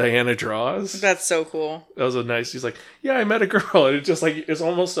Diana draws. That's so cool. That was a nice. He's like, yeah, I met a girl, and it's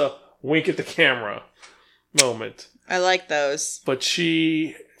almost a wink at the camera moment. I like those. But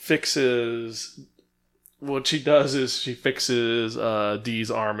she fixes. What she does is she fixes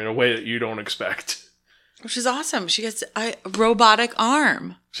Dee's arm in a way that you don't expect. Which is awesome. She gets a robotic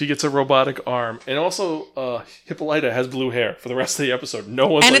arm. She gets a robotic arm. And also, Hippolyta has blue hair for the rest of the episode.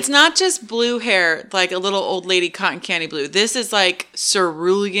 And it's not just blue hair, like a little old lady cotton candy blue. This is like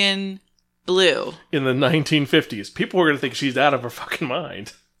cerulean blue. In the 1950s. People were going to think she's out of her fucking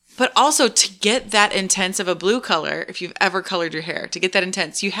mind. But also, to get that intense of a blue color, if you've ever colored your hair, to get that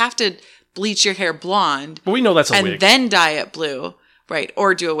intense, you have to bleach your hair blonde. But we know that's a wig. And then dye it blue. Right.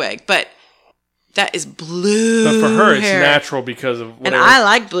 Or do a wig. But that is blue. But for her, it's natural because of whatever, and I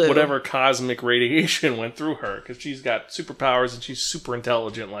like blue. Whatever cosmic radiation went through her. Because she's got superpowers and she's super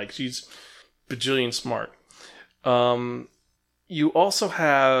intelligent. Like, she's bajillion smart. You also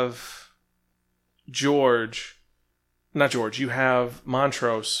have you have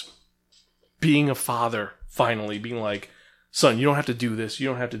Montrose being a father, finally. Being like, son, you don't have to do this. You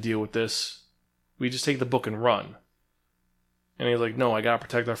don't have to deal with this. We just take the book and run. And he's like, no, I gotta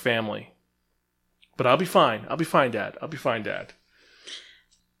protect our family. But I'll be fine. I'll be fine, Dad. I'll be fine, Dad.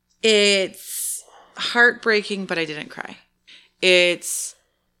 It's heartbreaking, but I didn't cry. It's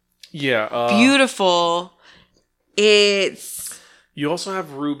beautiful. You also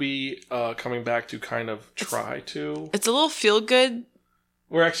have Ruby coming back to kind of try to... It's a little feel-good.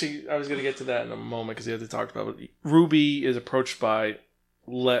 I was going to get to that in a moment because we had to talk about it. Ruby is approached by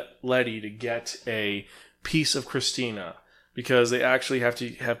Letty to get a piece of Christina because they actually have to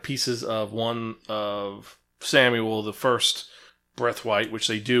have pieces of one of Samuel, the first Breathwhite, which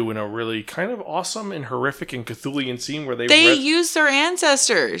they do in a really kind of awesome and horrific and Cthulian scene where they use their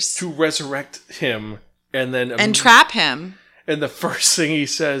ancestors to resurrect him and trap him. And the first thing he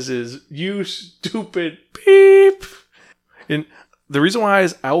says is, "You stupid beep." And the reason why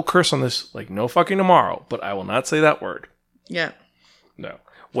is I will curse on this like no fucking tomorrow, but I will not say that word. Yeah. No.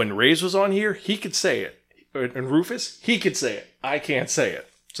 When Reyes was on here, he could say it. And Rufus, he could say it. I can't say it.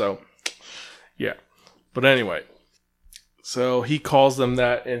 So, yeah. But anyway. So he calls them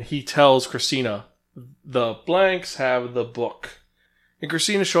that, and he tells Christina, the blanks have the book. And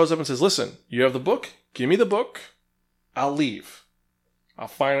Christina shows up and says, listen, you have the book? Give me the book. I'll leave. I'll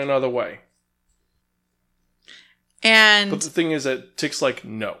find another way. But the thing is that Tick's like,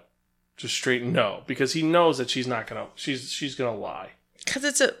 no. Just straight no. Because he knows that she's not gonna, she's gonna lie. Because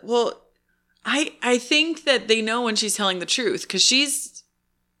it's I think that they know when she's telling the truth. Because she's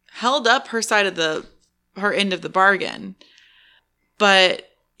held up her side of her end of the bargain.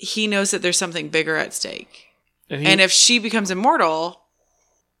 But he knows that there's something bigger at stake. And if she becomes immortal,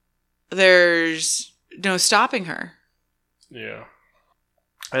 there's no stopping her. Yeah.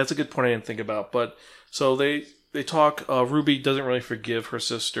 That's a good point I didn't think about. But so they talk, Ruby doesn't really forgive her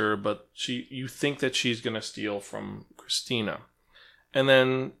sister, but you think that she's going to steal from Christina. And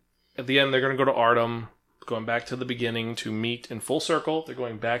then at the end, they're going to go to Artem, going back to the beginning to meet in full circle. They're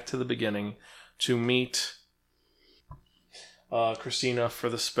going back to the beginning to meet Christina for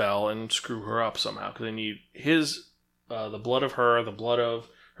the spell and screw her up somehow. Because they need the blood of her, the blood of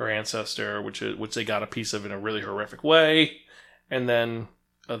her ancestor, which they got a piece of in a really horrific way. And then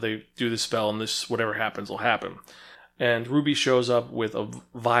they do the spell, and whatever happens will happen. And Ruby shows up with a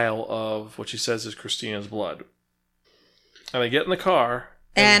vial of what she says is Christina's blood. And they get in the car.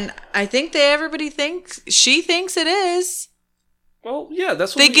 And I think everybody thinks, she thinks it is. Well, yeah,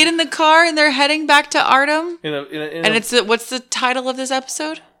 that's what They get in the car and they're heading back to Artem. And it's what's the title of this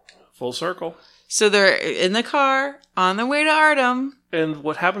episode? Full circle. So they're in the car on their way to Artem. And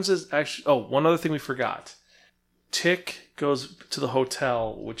what happens is actually... Oh, one other thing we forgot. Tick goes to the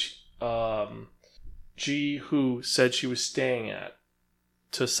hotel, which Ji-Hoo said she was staying at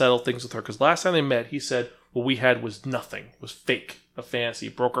to settle things with her. Because last time they met, he said, what we had was nothing. It was fake. A fantasy.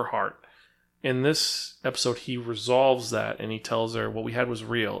 It broke her heart. In this episode, he resolves that and he tells her what we had was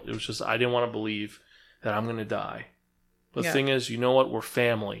real. It was just, I didn't want to believe that I'm going to die. The thing is, you know what? We're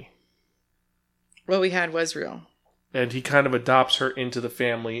family. What we had was real. And he kind of adopts her into the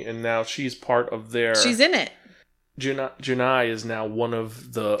family, and now she's part of their... She's in it. Janai is now one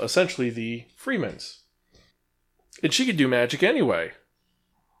of the, essentially the Freemans. And she could do magic anyway.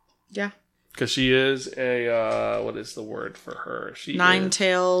 Yeah. Because she is a, what is the word for her?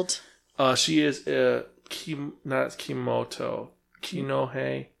 Nine-tailed... She is a not Kimoto,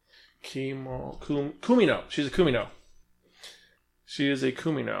 Kinohe, Kumino. She's a Kumino. She is a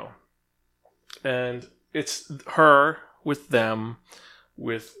Kumino, and it's her with them,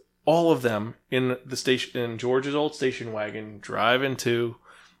 with all of them in the station in George's old station wagon, driving to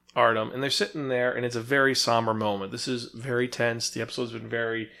Artem, and they're sitting there, and it's a very somber moment. This is very tense. The episode's been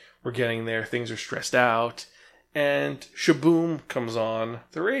we're getting there. Things are stressed out, and Shaboom comes on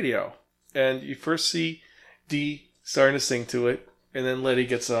the radio. And you first see Dee starting to sing to it, and then Letty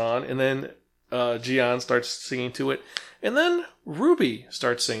gets on, and then Jian starts singing to it, and then Ruby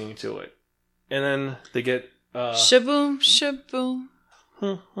starts singing to it. And then they get... Shaboom, shaboom.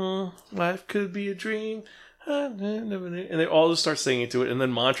 Life could be a dream. And they all just start singing to it, and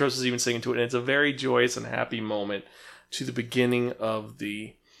then Montrose is even singing to it, and it's a very joyous and happy moment to the beginning of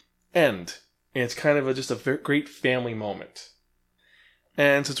the end. And it's kind of just a very great family moment.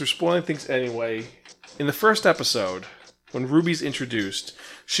 And since we're spoiling things anyway, in the first episode, when Ruby's introduced,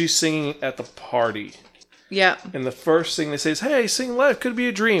 she's singing at the party. Yeah. And the first thing they say is, hey, sing Life Could Be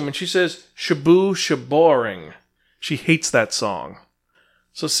a Dream. And she says, Shaboo Shaboring. She hates that song.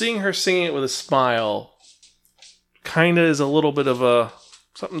 So seeing her singing it with a smile kind of is a little bit of a,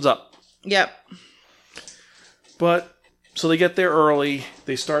 something's up. Yep. But... So they get there early.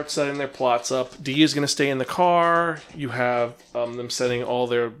 They start setting their plots up. Dee is going to stay in the car. You have them setting all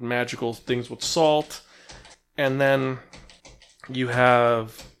their magical things with salt. And then you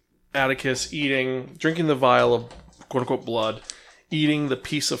have Atticus drinking the vial of quote-unquote blood, eating the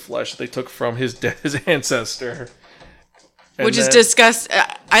piece of flesh that they took from his ancestor. Which is disgusting.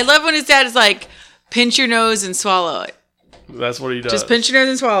 I love when his dad is like, pinch your nose and swallow it. That's what he does. Just pinch your nose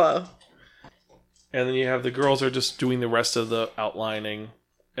and swallow. And then you have the girls are just doing the rest of the outlining.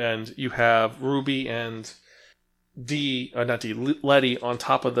 And you have Ruby and Letty on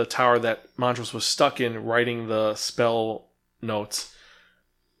top of the tower that Montrose was stuck in, writing the spell notes.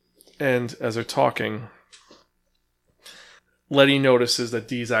 And as they're talking, Letty notices that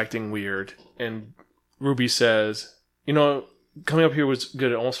Dee's acting weird. And Ruby says, coming up here was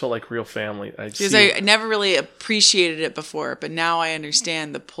good. It almost felt like real family. I never really appreciated it before, but now I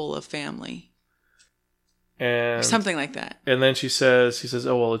understand the pull of family. And something like that. And then he says,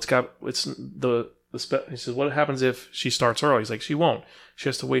 oh, well, the spell. He says, what happens if she starts early? He's like, she won't. She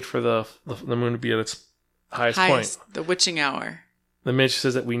has to wait for the moon to be at its highest point. The witching hour. The minute she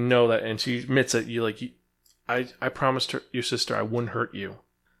says that, we know that, and she admits that I promised your sister I wouldn't hurt you,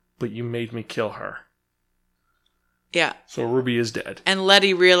 but you made me kill her. Yeah. So Ruby is dead. And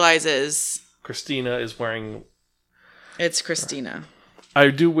Letty realizes Christina is wearing... It's Christina. I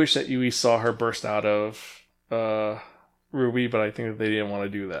do wish that we saw her burst out of Ruby, but I think that they didn't want to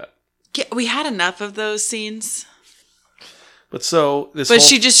do that. Yeah, we had enough of those scenes. But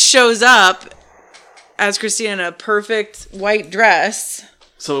she just shows up as Christina in a perfect white dress.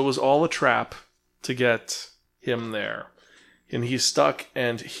 So it was all a trap to get him there. And he's stuck,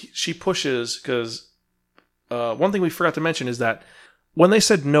 and she pushes, because one thing we forgot to mention is that when they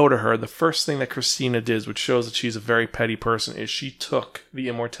said no to her, the first thing that Christina did, which shows that she's a very petty person, is she took the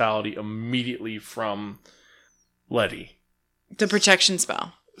immortality immediately from Letty. The protection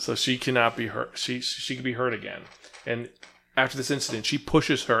spell. So she cannot be hurt. She can be hurt again. And after this incident, she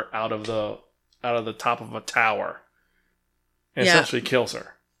pushes her out of the top of a tower and essentially kills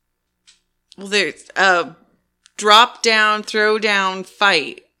her. Well, there's a drop down, throw down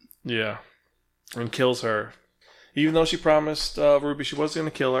fight. Yeah. And kills her. Even though she promised Ruby she was going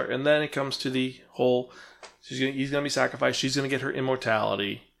to kill her. And then it comes to the whole... he's going to be sacrificed. She's going to get her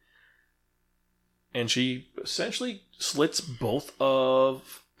immortality. And she essentially slits both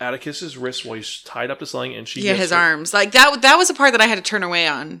of Atticus's wrists while he's tied up to something. And she his arms. Like that was a part that I had to turn away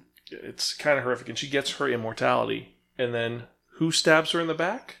on. It's kind of horrific. And she gets her immortality. And then Who stabs her in the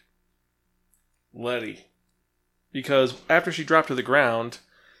back? Letty. Because after she dropped to the ground,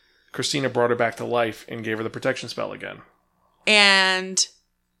 Christina brought her back to life and gave her the protection spell again. And...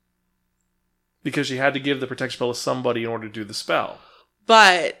 because she had to give the protection spell to somebody in order to do the spell.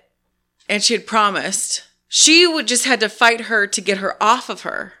 But... and she had promised. She would just had to fight her to get her off of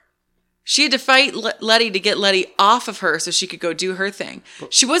her. She had to fight Letty to get Letty off of her so she could go do her thing.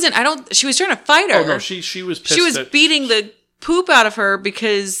 She wasn't... she was trying to fight her. Oh, no, she was pissed. She was beating the poop out of her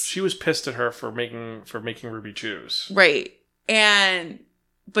because... she was pissed at her for making Ruby choose. Right.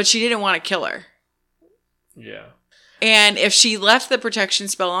 But she didn't want to kill her. Yeah. And if she left the protection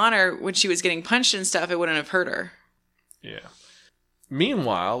spell on her when she was getting punched and stuff, it wouldn't have hurt her. Yeah.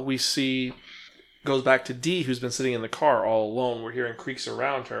 Meanwhile, we see... goes back to Dee, who's been sitting in the car all alone. We're hearing creaks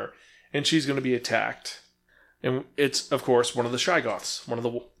around her. And she's going to be attacked. And it's, of course, one of the Shoggoths. One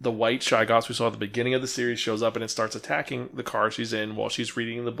of the white Shoggoths we saw at the beginning of the series shows up and it starts attacking the car she's in while she's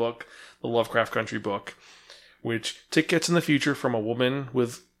reading the book, the Lovecraft Country book, which Tick gets in the future from a woman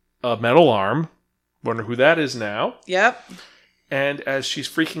with a metal arm. Wonder who that is now. Yep. And as she's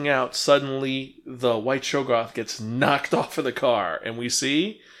freaking out, suddenly the white Shoggoth gets knocked off of the car. And we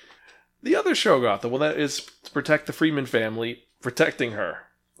see the other Shoggoth, the one that is to protect the Freeman family, protecting her.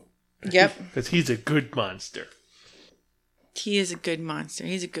 Yep. Because he's a good monster. He is a good monster.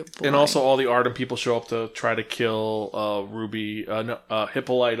 He's a good boy. And also all the Arden people show up to try to kill Ruby,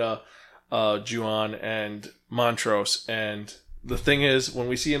 Hippolyta, Juan, and Montrose. And the thing is, when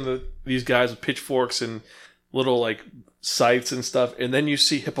we see these guys with pitchforks and little like scythes and stuff, and then you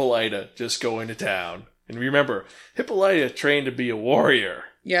see Hippolyta just go into town. And remember, Hippolyta trained to be a warrior.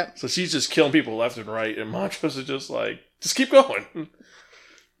 Yep. So she's just killing people left and right, and Montrose is just like, just keep going.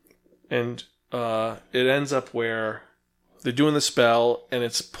 And it ends up where they're doing the spell, and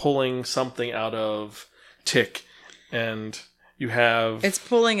it's pulling something out of Tick, and you have... it's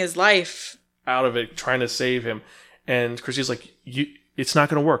pulling his life out of it, trying to save him. And Christy's like, it's not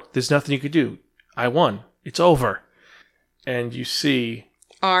going to work. There's nothing you could do. I won. It's over. And you see...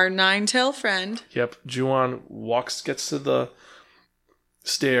 our nine-tail friend. Yep. Juan gets to the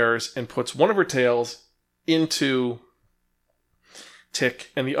stairs and puts one of her tails into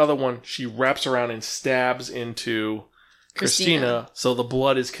Tick, and the other one she wraps around and stabs into Christina, so the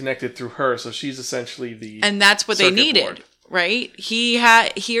blood is connected through her, so she's essentially the and that's what they needed, board. Right? He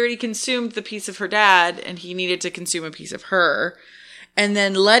already consumed the piece of her dad, and he needed to consume a piece of her, and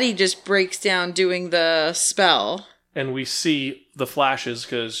then Letty just breaks down doing the spell, and we see the flashes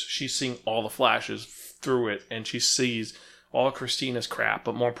because she's seeing all the flashes through it, and she sees all Christina's crap,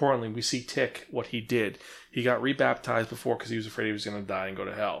 but more importantly, we see Tick, what he did. He got rebaptized before because he was afraid he was going to die and go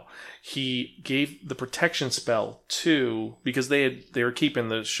to hell. He gave the protection spell to, because they were keeping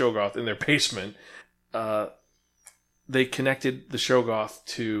the Shoggoth in their basement, they connected the Shoggoth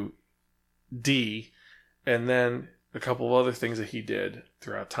to Dee, and then a couple of other things that he did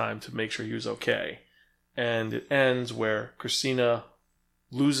throughout time to make sure he was okay. And it ends where Christina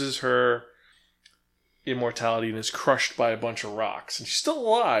loses her immortality and is crushed by a bunch of rocks. And she's still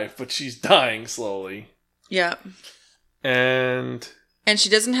alive, but she's dying slowly. Yeah. And she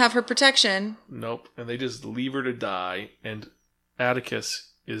doesn't have her protection. Nope. And they just leave her to die. And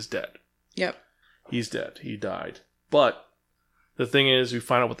Atticus is dead. Yep. He's dead. He died. But the thing is, we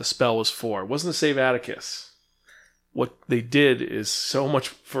find out what the spell was for. It wasn't to save Atticus. What they did is so much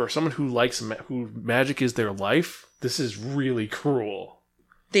for someone who likes who magic is their life. This is really cruel.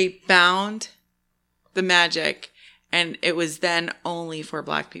 They bound the magic, and it was then only for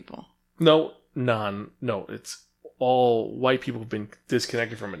black people. No, it's all white people have been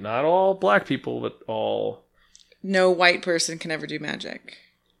disconnected from it. Not all black people, but all... no white person can ever do magic.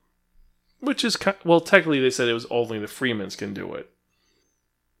 Which is... well, technically they said it was only the Freemans can do it.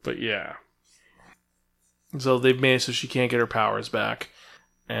 But yeah. So they've managed so she can't get her powers back.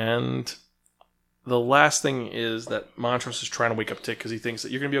 And the last thing is that Montrose is trying to wake up Tick because he thinks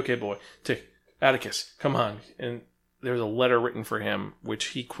that you're going to be okay, boy. Tick, Atticus, come on. And there's a letter written for him, which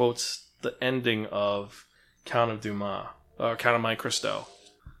he quotes the ending of Count of Dumas, or Count of Monte Cristo,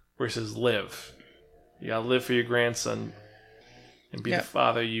 where he says, live. You gotta live for your grandson and be the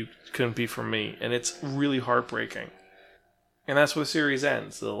father you couldn't be for me. And it's really heartbreaking. And that's where the series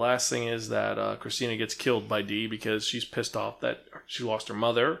ends. The last thing is that Christina gets killed by Dee because she's pissed off that she lost her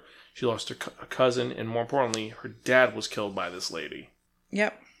mother, she lost her cousin, and more importantly, her dad was killed by this lady.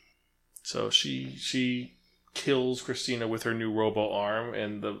 Yep. So she kills Christina with her new robo arm,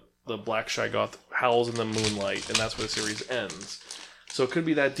 and the Black Shoggoth howls in the moonlight, and that's where the series ends. So it could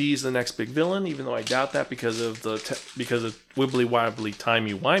be that Dee's the next big villain, even though I doubt that because of wibbly wobbly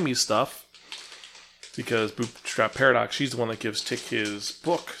timey wimey stuff. because Bootstrap Paradox, she's the one that gives Tick his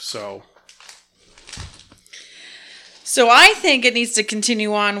book. So I think it needs to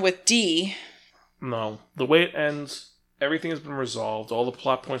continue on with D. no, the way it ends, everything has been resolved. All the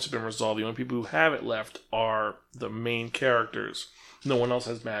plot points have been resolved. The only people who have it left are the main characters. No one else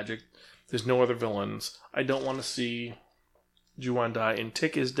has magic. There's no other villains. I don't want to see Ju-On die, and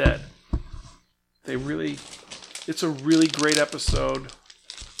Tick is dead. It's a really great episode.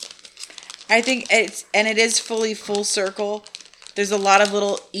 I think it is fully full circle. There's a lot of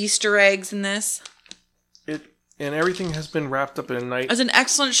little Easter eggs in this. And everything has been wrapped up in a night. It's an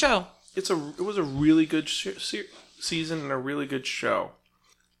excellent show. It was a really good season and a really good show.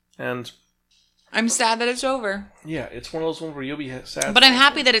 And I'm sad that it's over. yeah, it's one of those ones where you'll be sad. But I'm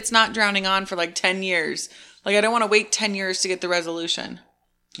happy that it's not drowning on for like 10 years. Like, I don't want to wait 10 years to get the resolution.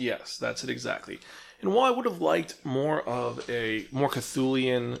 Yes, that's it exactly. And while I would have liked more of a more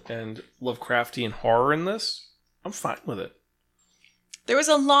Cthulhian and Lovecraftian horror in this, I'm fine with it. There was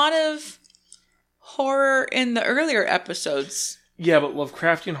a lot of horror in the earlier episodes. Yeah, but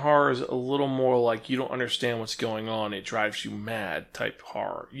Lovecraftian horror is a little more like you don't understand what's going on. It drives you mad type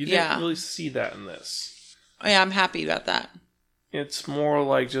horror. You didn't really see that in this. Yeah, I'm happy about that. It's more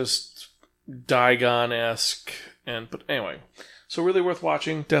like just Dagon-esque. But anyway, so really worth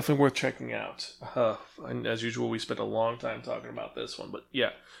watching. Definitely worth checking out. And as usual, we spent a long time talking about this one. But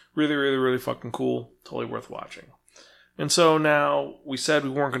yeah, really, really, really fucking cool. Totally worth watching. And so now, we said we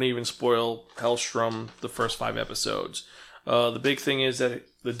weren't going to even spoil Hellstrom, the first 5 episodes. The big thing is that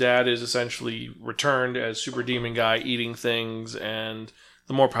the dad is essentially returned as super demon guy eating things, and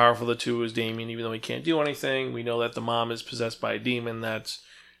the more powerful of the two is Damien, even though he can't do anything. We know that the mom is possessed by a demon,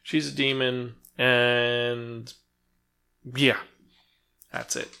 she's a demon, and yeah,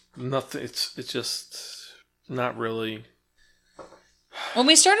 that's it. Nothing, it's just not really. When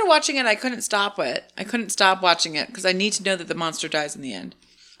we started watching it, I couldn't stop it. I couldn't stop watching it because I need to know that the monster dies in the end.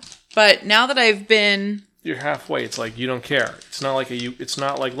 But now that I've been... You're halfway. It's like you don't care. It's not like It's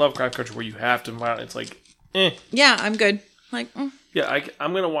not like Lovecraft Country where you have to. It's like, Yeah, I'm good. Like, Yeah,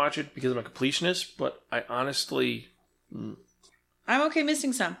 I'm gonna watch it because I'm a completionist. But I honestly, I'm okay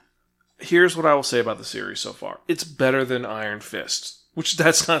missing some. Here's what I will say about the series so far. It's better than Iron Fist, which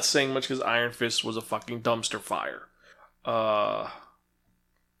that's not saying much because Iron Fist was a fucking dumpster fire.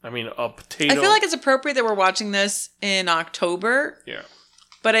 I mean, a potato. I feel like it's appropriate that we're watching this in October. Yeah.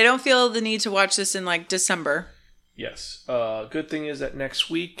 But I don't feel the need to watch this in like December. Yes. Good thing is that next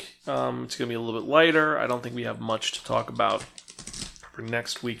week, it's going to be a little bit lighter. I don't think we have much to talk about for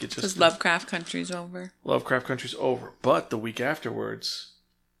next week. It's just because Lovecraft Country's over. Lovecraft Country's over. But the week afterwards,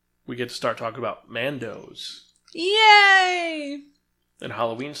 we get to start talking about Mandos. Yay! And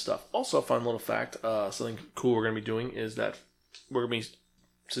Halloween stuff. Also, a fun little fact, something cool we're going to be doing is that we're going to be,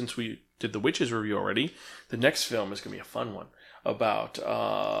 since we did the Witches review already, the next film is going to be a fun one about,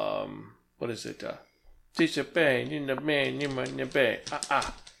 what is it?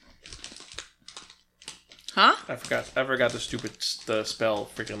 Huh? I forgot the spell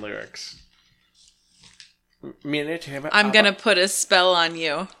freaking lyrics. I'm going to put a spell on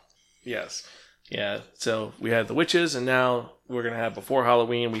you. Yes. Yeah, so we had the Witches, and now we're going to have, before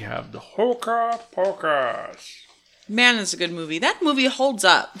Halloween, we have the Hocus Pocus. Man, it's a good movie. That movie holds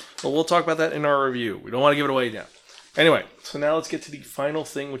up. Well, we'll talk about that in our review. We don't want to give it away now. Anyway, so now let's get to the final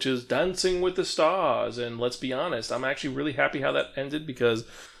thing, which is Dancing with the Stars. And let's be honest, I'm actually really happy how that ended, because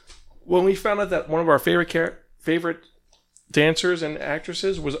when we found out that one of our favorite dancers and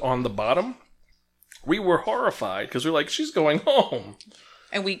actresses was on the bottom, we were horrified, because we're like, she's going home.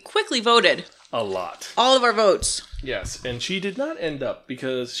 And we quickly voted. A lot. All of our votes. Yes, and she did not end up,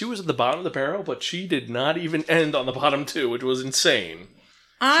 because she was at the bottom of the barrel, but she did not even end on the bottom two, which was insane.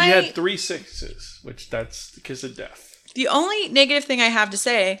 She had 3 6s, which that's the kiss of death. The only negative thing I have to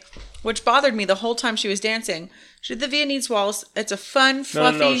say, which bothered me the whole time she was dancing, she did the Viennese waltz. It's a fun,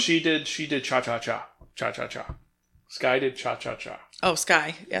 fluffy... No, she did cha-cha-cha. Cha-cha-cha. Sky did cha-cha-cha. Oh,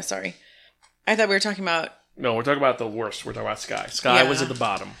 Sky. Yeah, sorry. I thought we were talking about... No, we're talking about the worst. We're talking about Sky. Sky was at the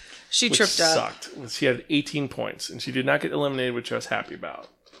bottom. She tripped up. Sucked. She had 18 points, and she did not get eliminated, which I was happy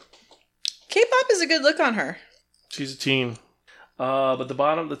K-pop is a good look on her. She's a teen. But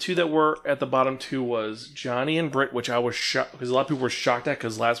the two that were at the bottom two was Johnny and Britt, which I was shocked, because a lot of people were shocked at,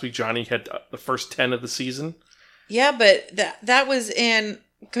 because last week Johnny had the first 10 of the season. Yeah, but that was in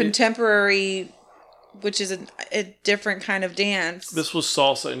contemporary, which is a different kind of dance. This was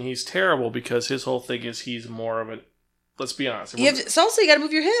salsa, and he's terrible, because his whole thing is he's more of a, let's be honest. Salsa, you gotta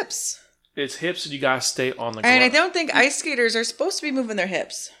move your hips. It's hips, and you gotta stay on the ground. And I don't think ice skaters are supposed to be moving their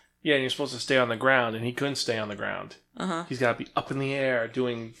hips. Yeah, and you're supposed to stay on the ground, and he couldn't stay on the ground. He's got to be up in the air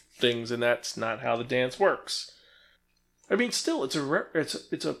doing things, and that's not how the dance works. I mean, still, it's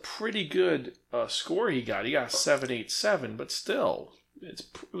a pretty good score he got. He got 7.87, but still, it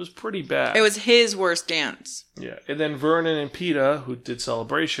was pretty bad. It was his worst dance. Yeah, and then Vernon and Peta, who did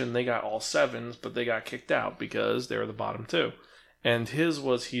Celebration, they got all 7s, but they got kicked out because they were the bottom 2. And his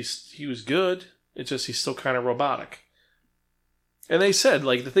was he was good. It's just he's still kind of robotic. And they said,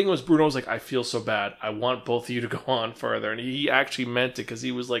 like, the thing was, Bruno was like, I feel so bad. I want both of you to go on further. And he actually meant it because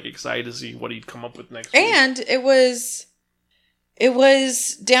he was, like, excited to see what he'd come up with next week. And it was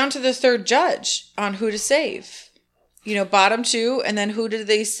down to the third judge on who to save. You know, bottom 2, and then who did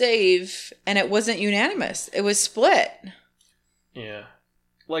they save? And it wasn't unanimous. It was split. Yeah.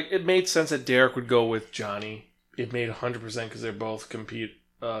 Like, it made sense that Derek would go with Johnny. It made 100% because they're both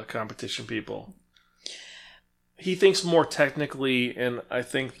competition people. He thinks more technically, and I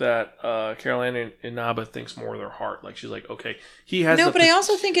think that Carolina Inaba thinks more of their heart. Like, she's like, okay, he has. No, but I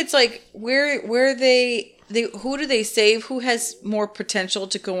also think it's like where they who do they save? Who has more potential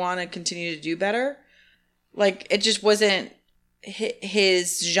to go on and continue to do better? Like, it just wasn't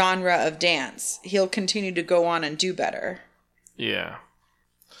his genre of dance. He'll continue to go on and do better. Yeah,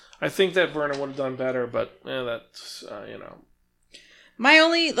 I think that Vernon would have done better, but that's My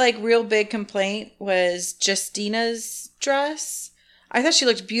only, like, real big complaint was Justina's dress. I thought she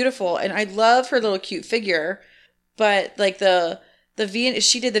looked beautiful, and I love her little cute figure. But, like,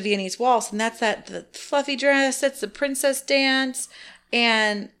 she did the Viennese waltz, and that's the fluffy dress. That's the princess dance.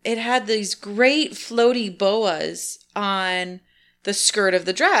 And it had these great floaty boas on the skirt of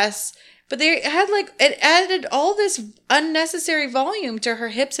the dress. But they had, like, it added all this unnecessary volume to her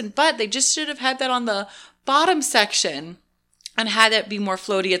hips and butt. They just should have had that on the bottom section. And had it be more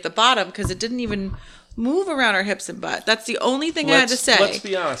floaty at the bottom because it didn't even move around her hips and butt. That's the only thing I had to say. Let's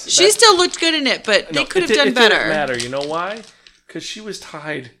be honest. She still looked good in it, but they could have done better. It didn't matter. You know why? Because she was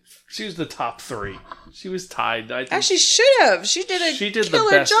tied. She was the top 3. She was tied. She should have. She did a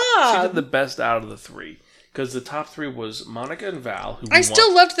killer job. She did the best out of the 3. Because the top 3 was Monica and Val, I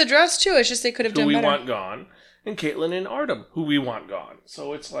still loved the dress too. It's just they could have done better. Who we want gone. And Caitlin and Artem, who we want gone.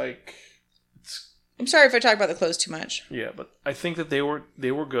 So it's like... I'm sorry if I talk about the clothes too much. Yeah, but I think that they were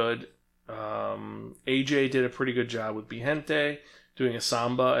good. AJ did a pretty good job with Bihente doing a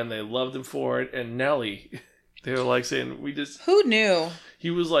samba, and they loved him for it. And Nelly, they were like saying, Who knew?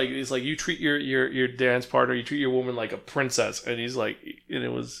 He's like, you treat your dance partner, you treat your woman like a princess, and he's like, and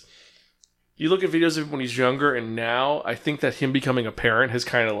it was. You look at videos of him when he's younger, and now I think that him becoming a parent has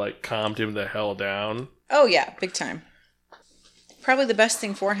kind of like calmed him the hell down. Oh yeah, big time. Probably the best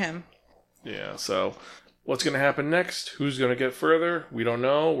thing for him. Yeah, so what's going to happen next? Who's going to get further? We don't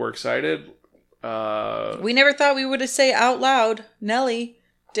know. We're excited. We never thought we would say out loud, Nelly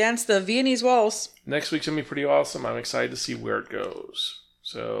danced the Viennese waltz. Next week's going to be pretty awesome. I'm excited to see where it goes.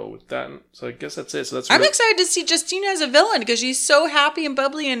 So with that, I guess that's it. I'm excited to see Justina as a villain because she's so happy and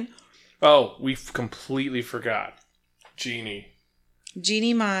bubbly and... Oh, we completely forgot. Jeannie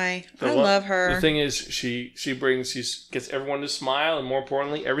Mai. I love her. The thing is, she gets everyone to smile, and more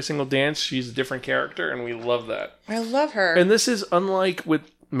importantly, every single dance, she's a different character, and we love that. I love her. And this is unlike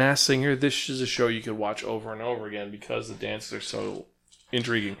with Masked Singer. This is a show you could watch over and over again because the dances are so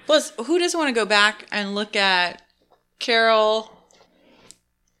intriguing. Plus, who doesn't want to go back and look at Carol...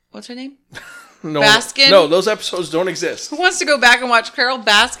 What's her name? Baskin? No, those episodes don't exist. Who wants to go back and watch Carol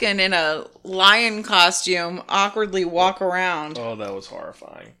Baskin in a lion costume awkwardly walk around? Oh, that was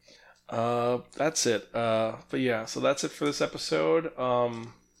horrifying. That's it. But yeah, so that's it for this episode.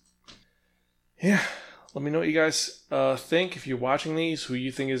 Yeah, let me know what you guys think. If you're watching these, who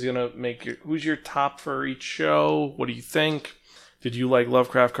you think is going to who's your top for each show? What do you think? Did you like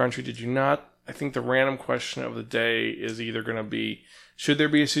Lovecraft Country? Did you not? I think the random question of the day is either going to be, should there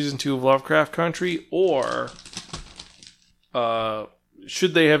be a season 2 of Lovecraft Country, or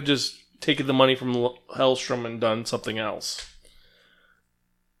should they have just taken the money from Hellstrom and done something else?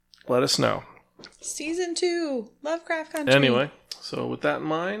 Let us know. Season 2, Lovecraft Country. Anyway, so with that in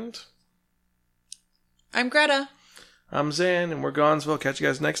mind, I'm Greta. I'm Zan, and we're Gonzville. Catch you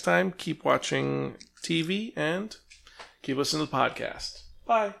guys next time. Keep watching TV and keep listening to the podcast.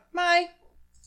 Bye. Bye.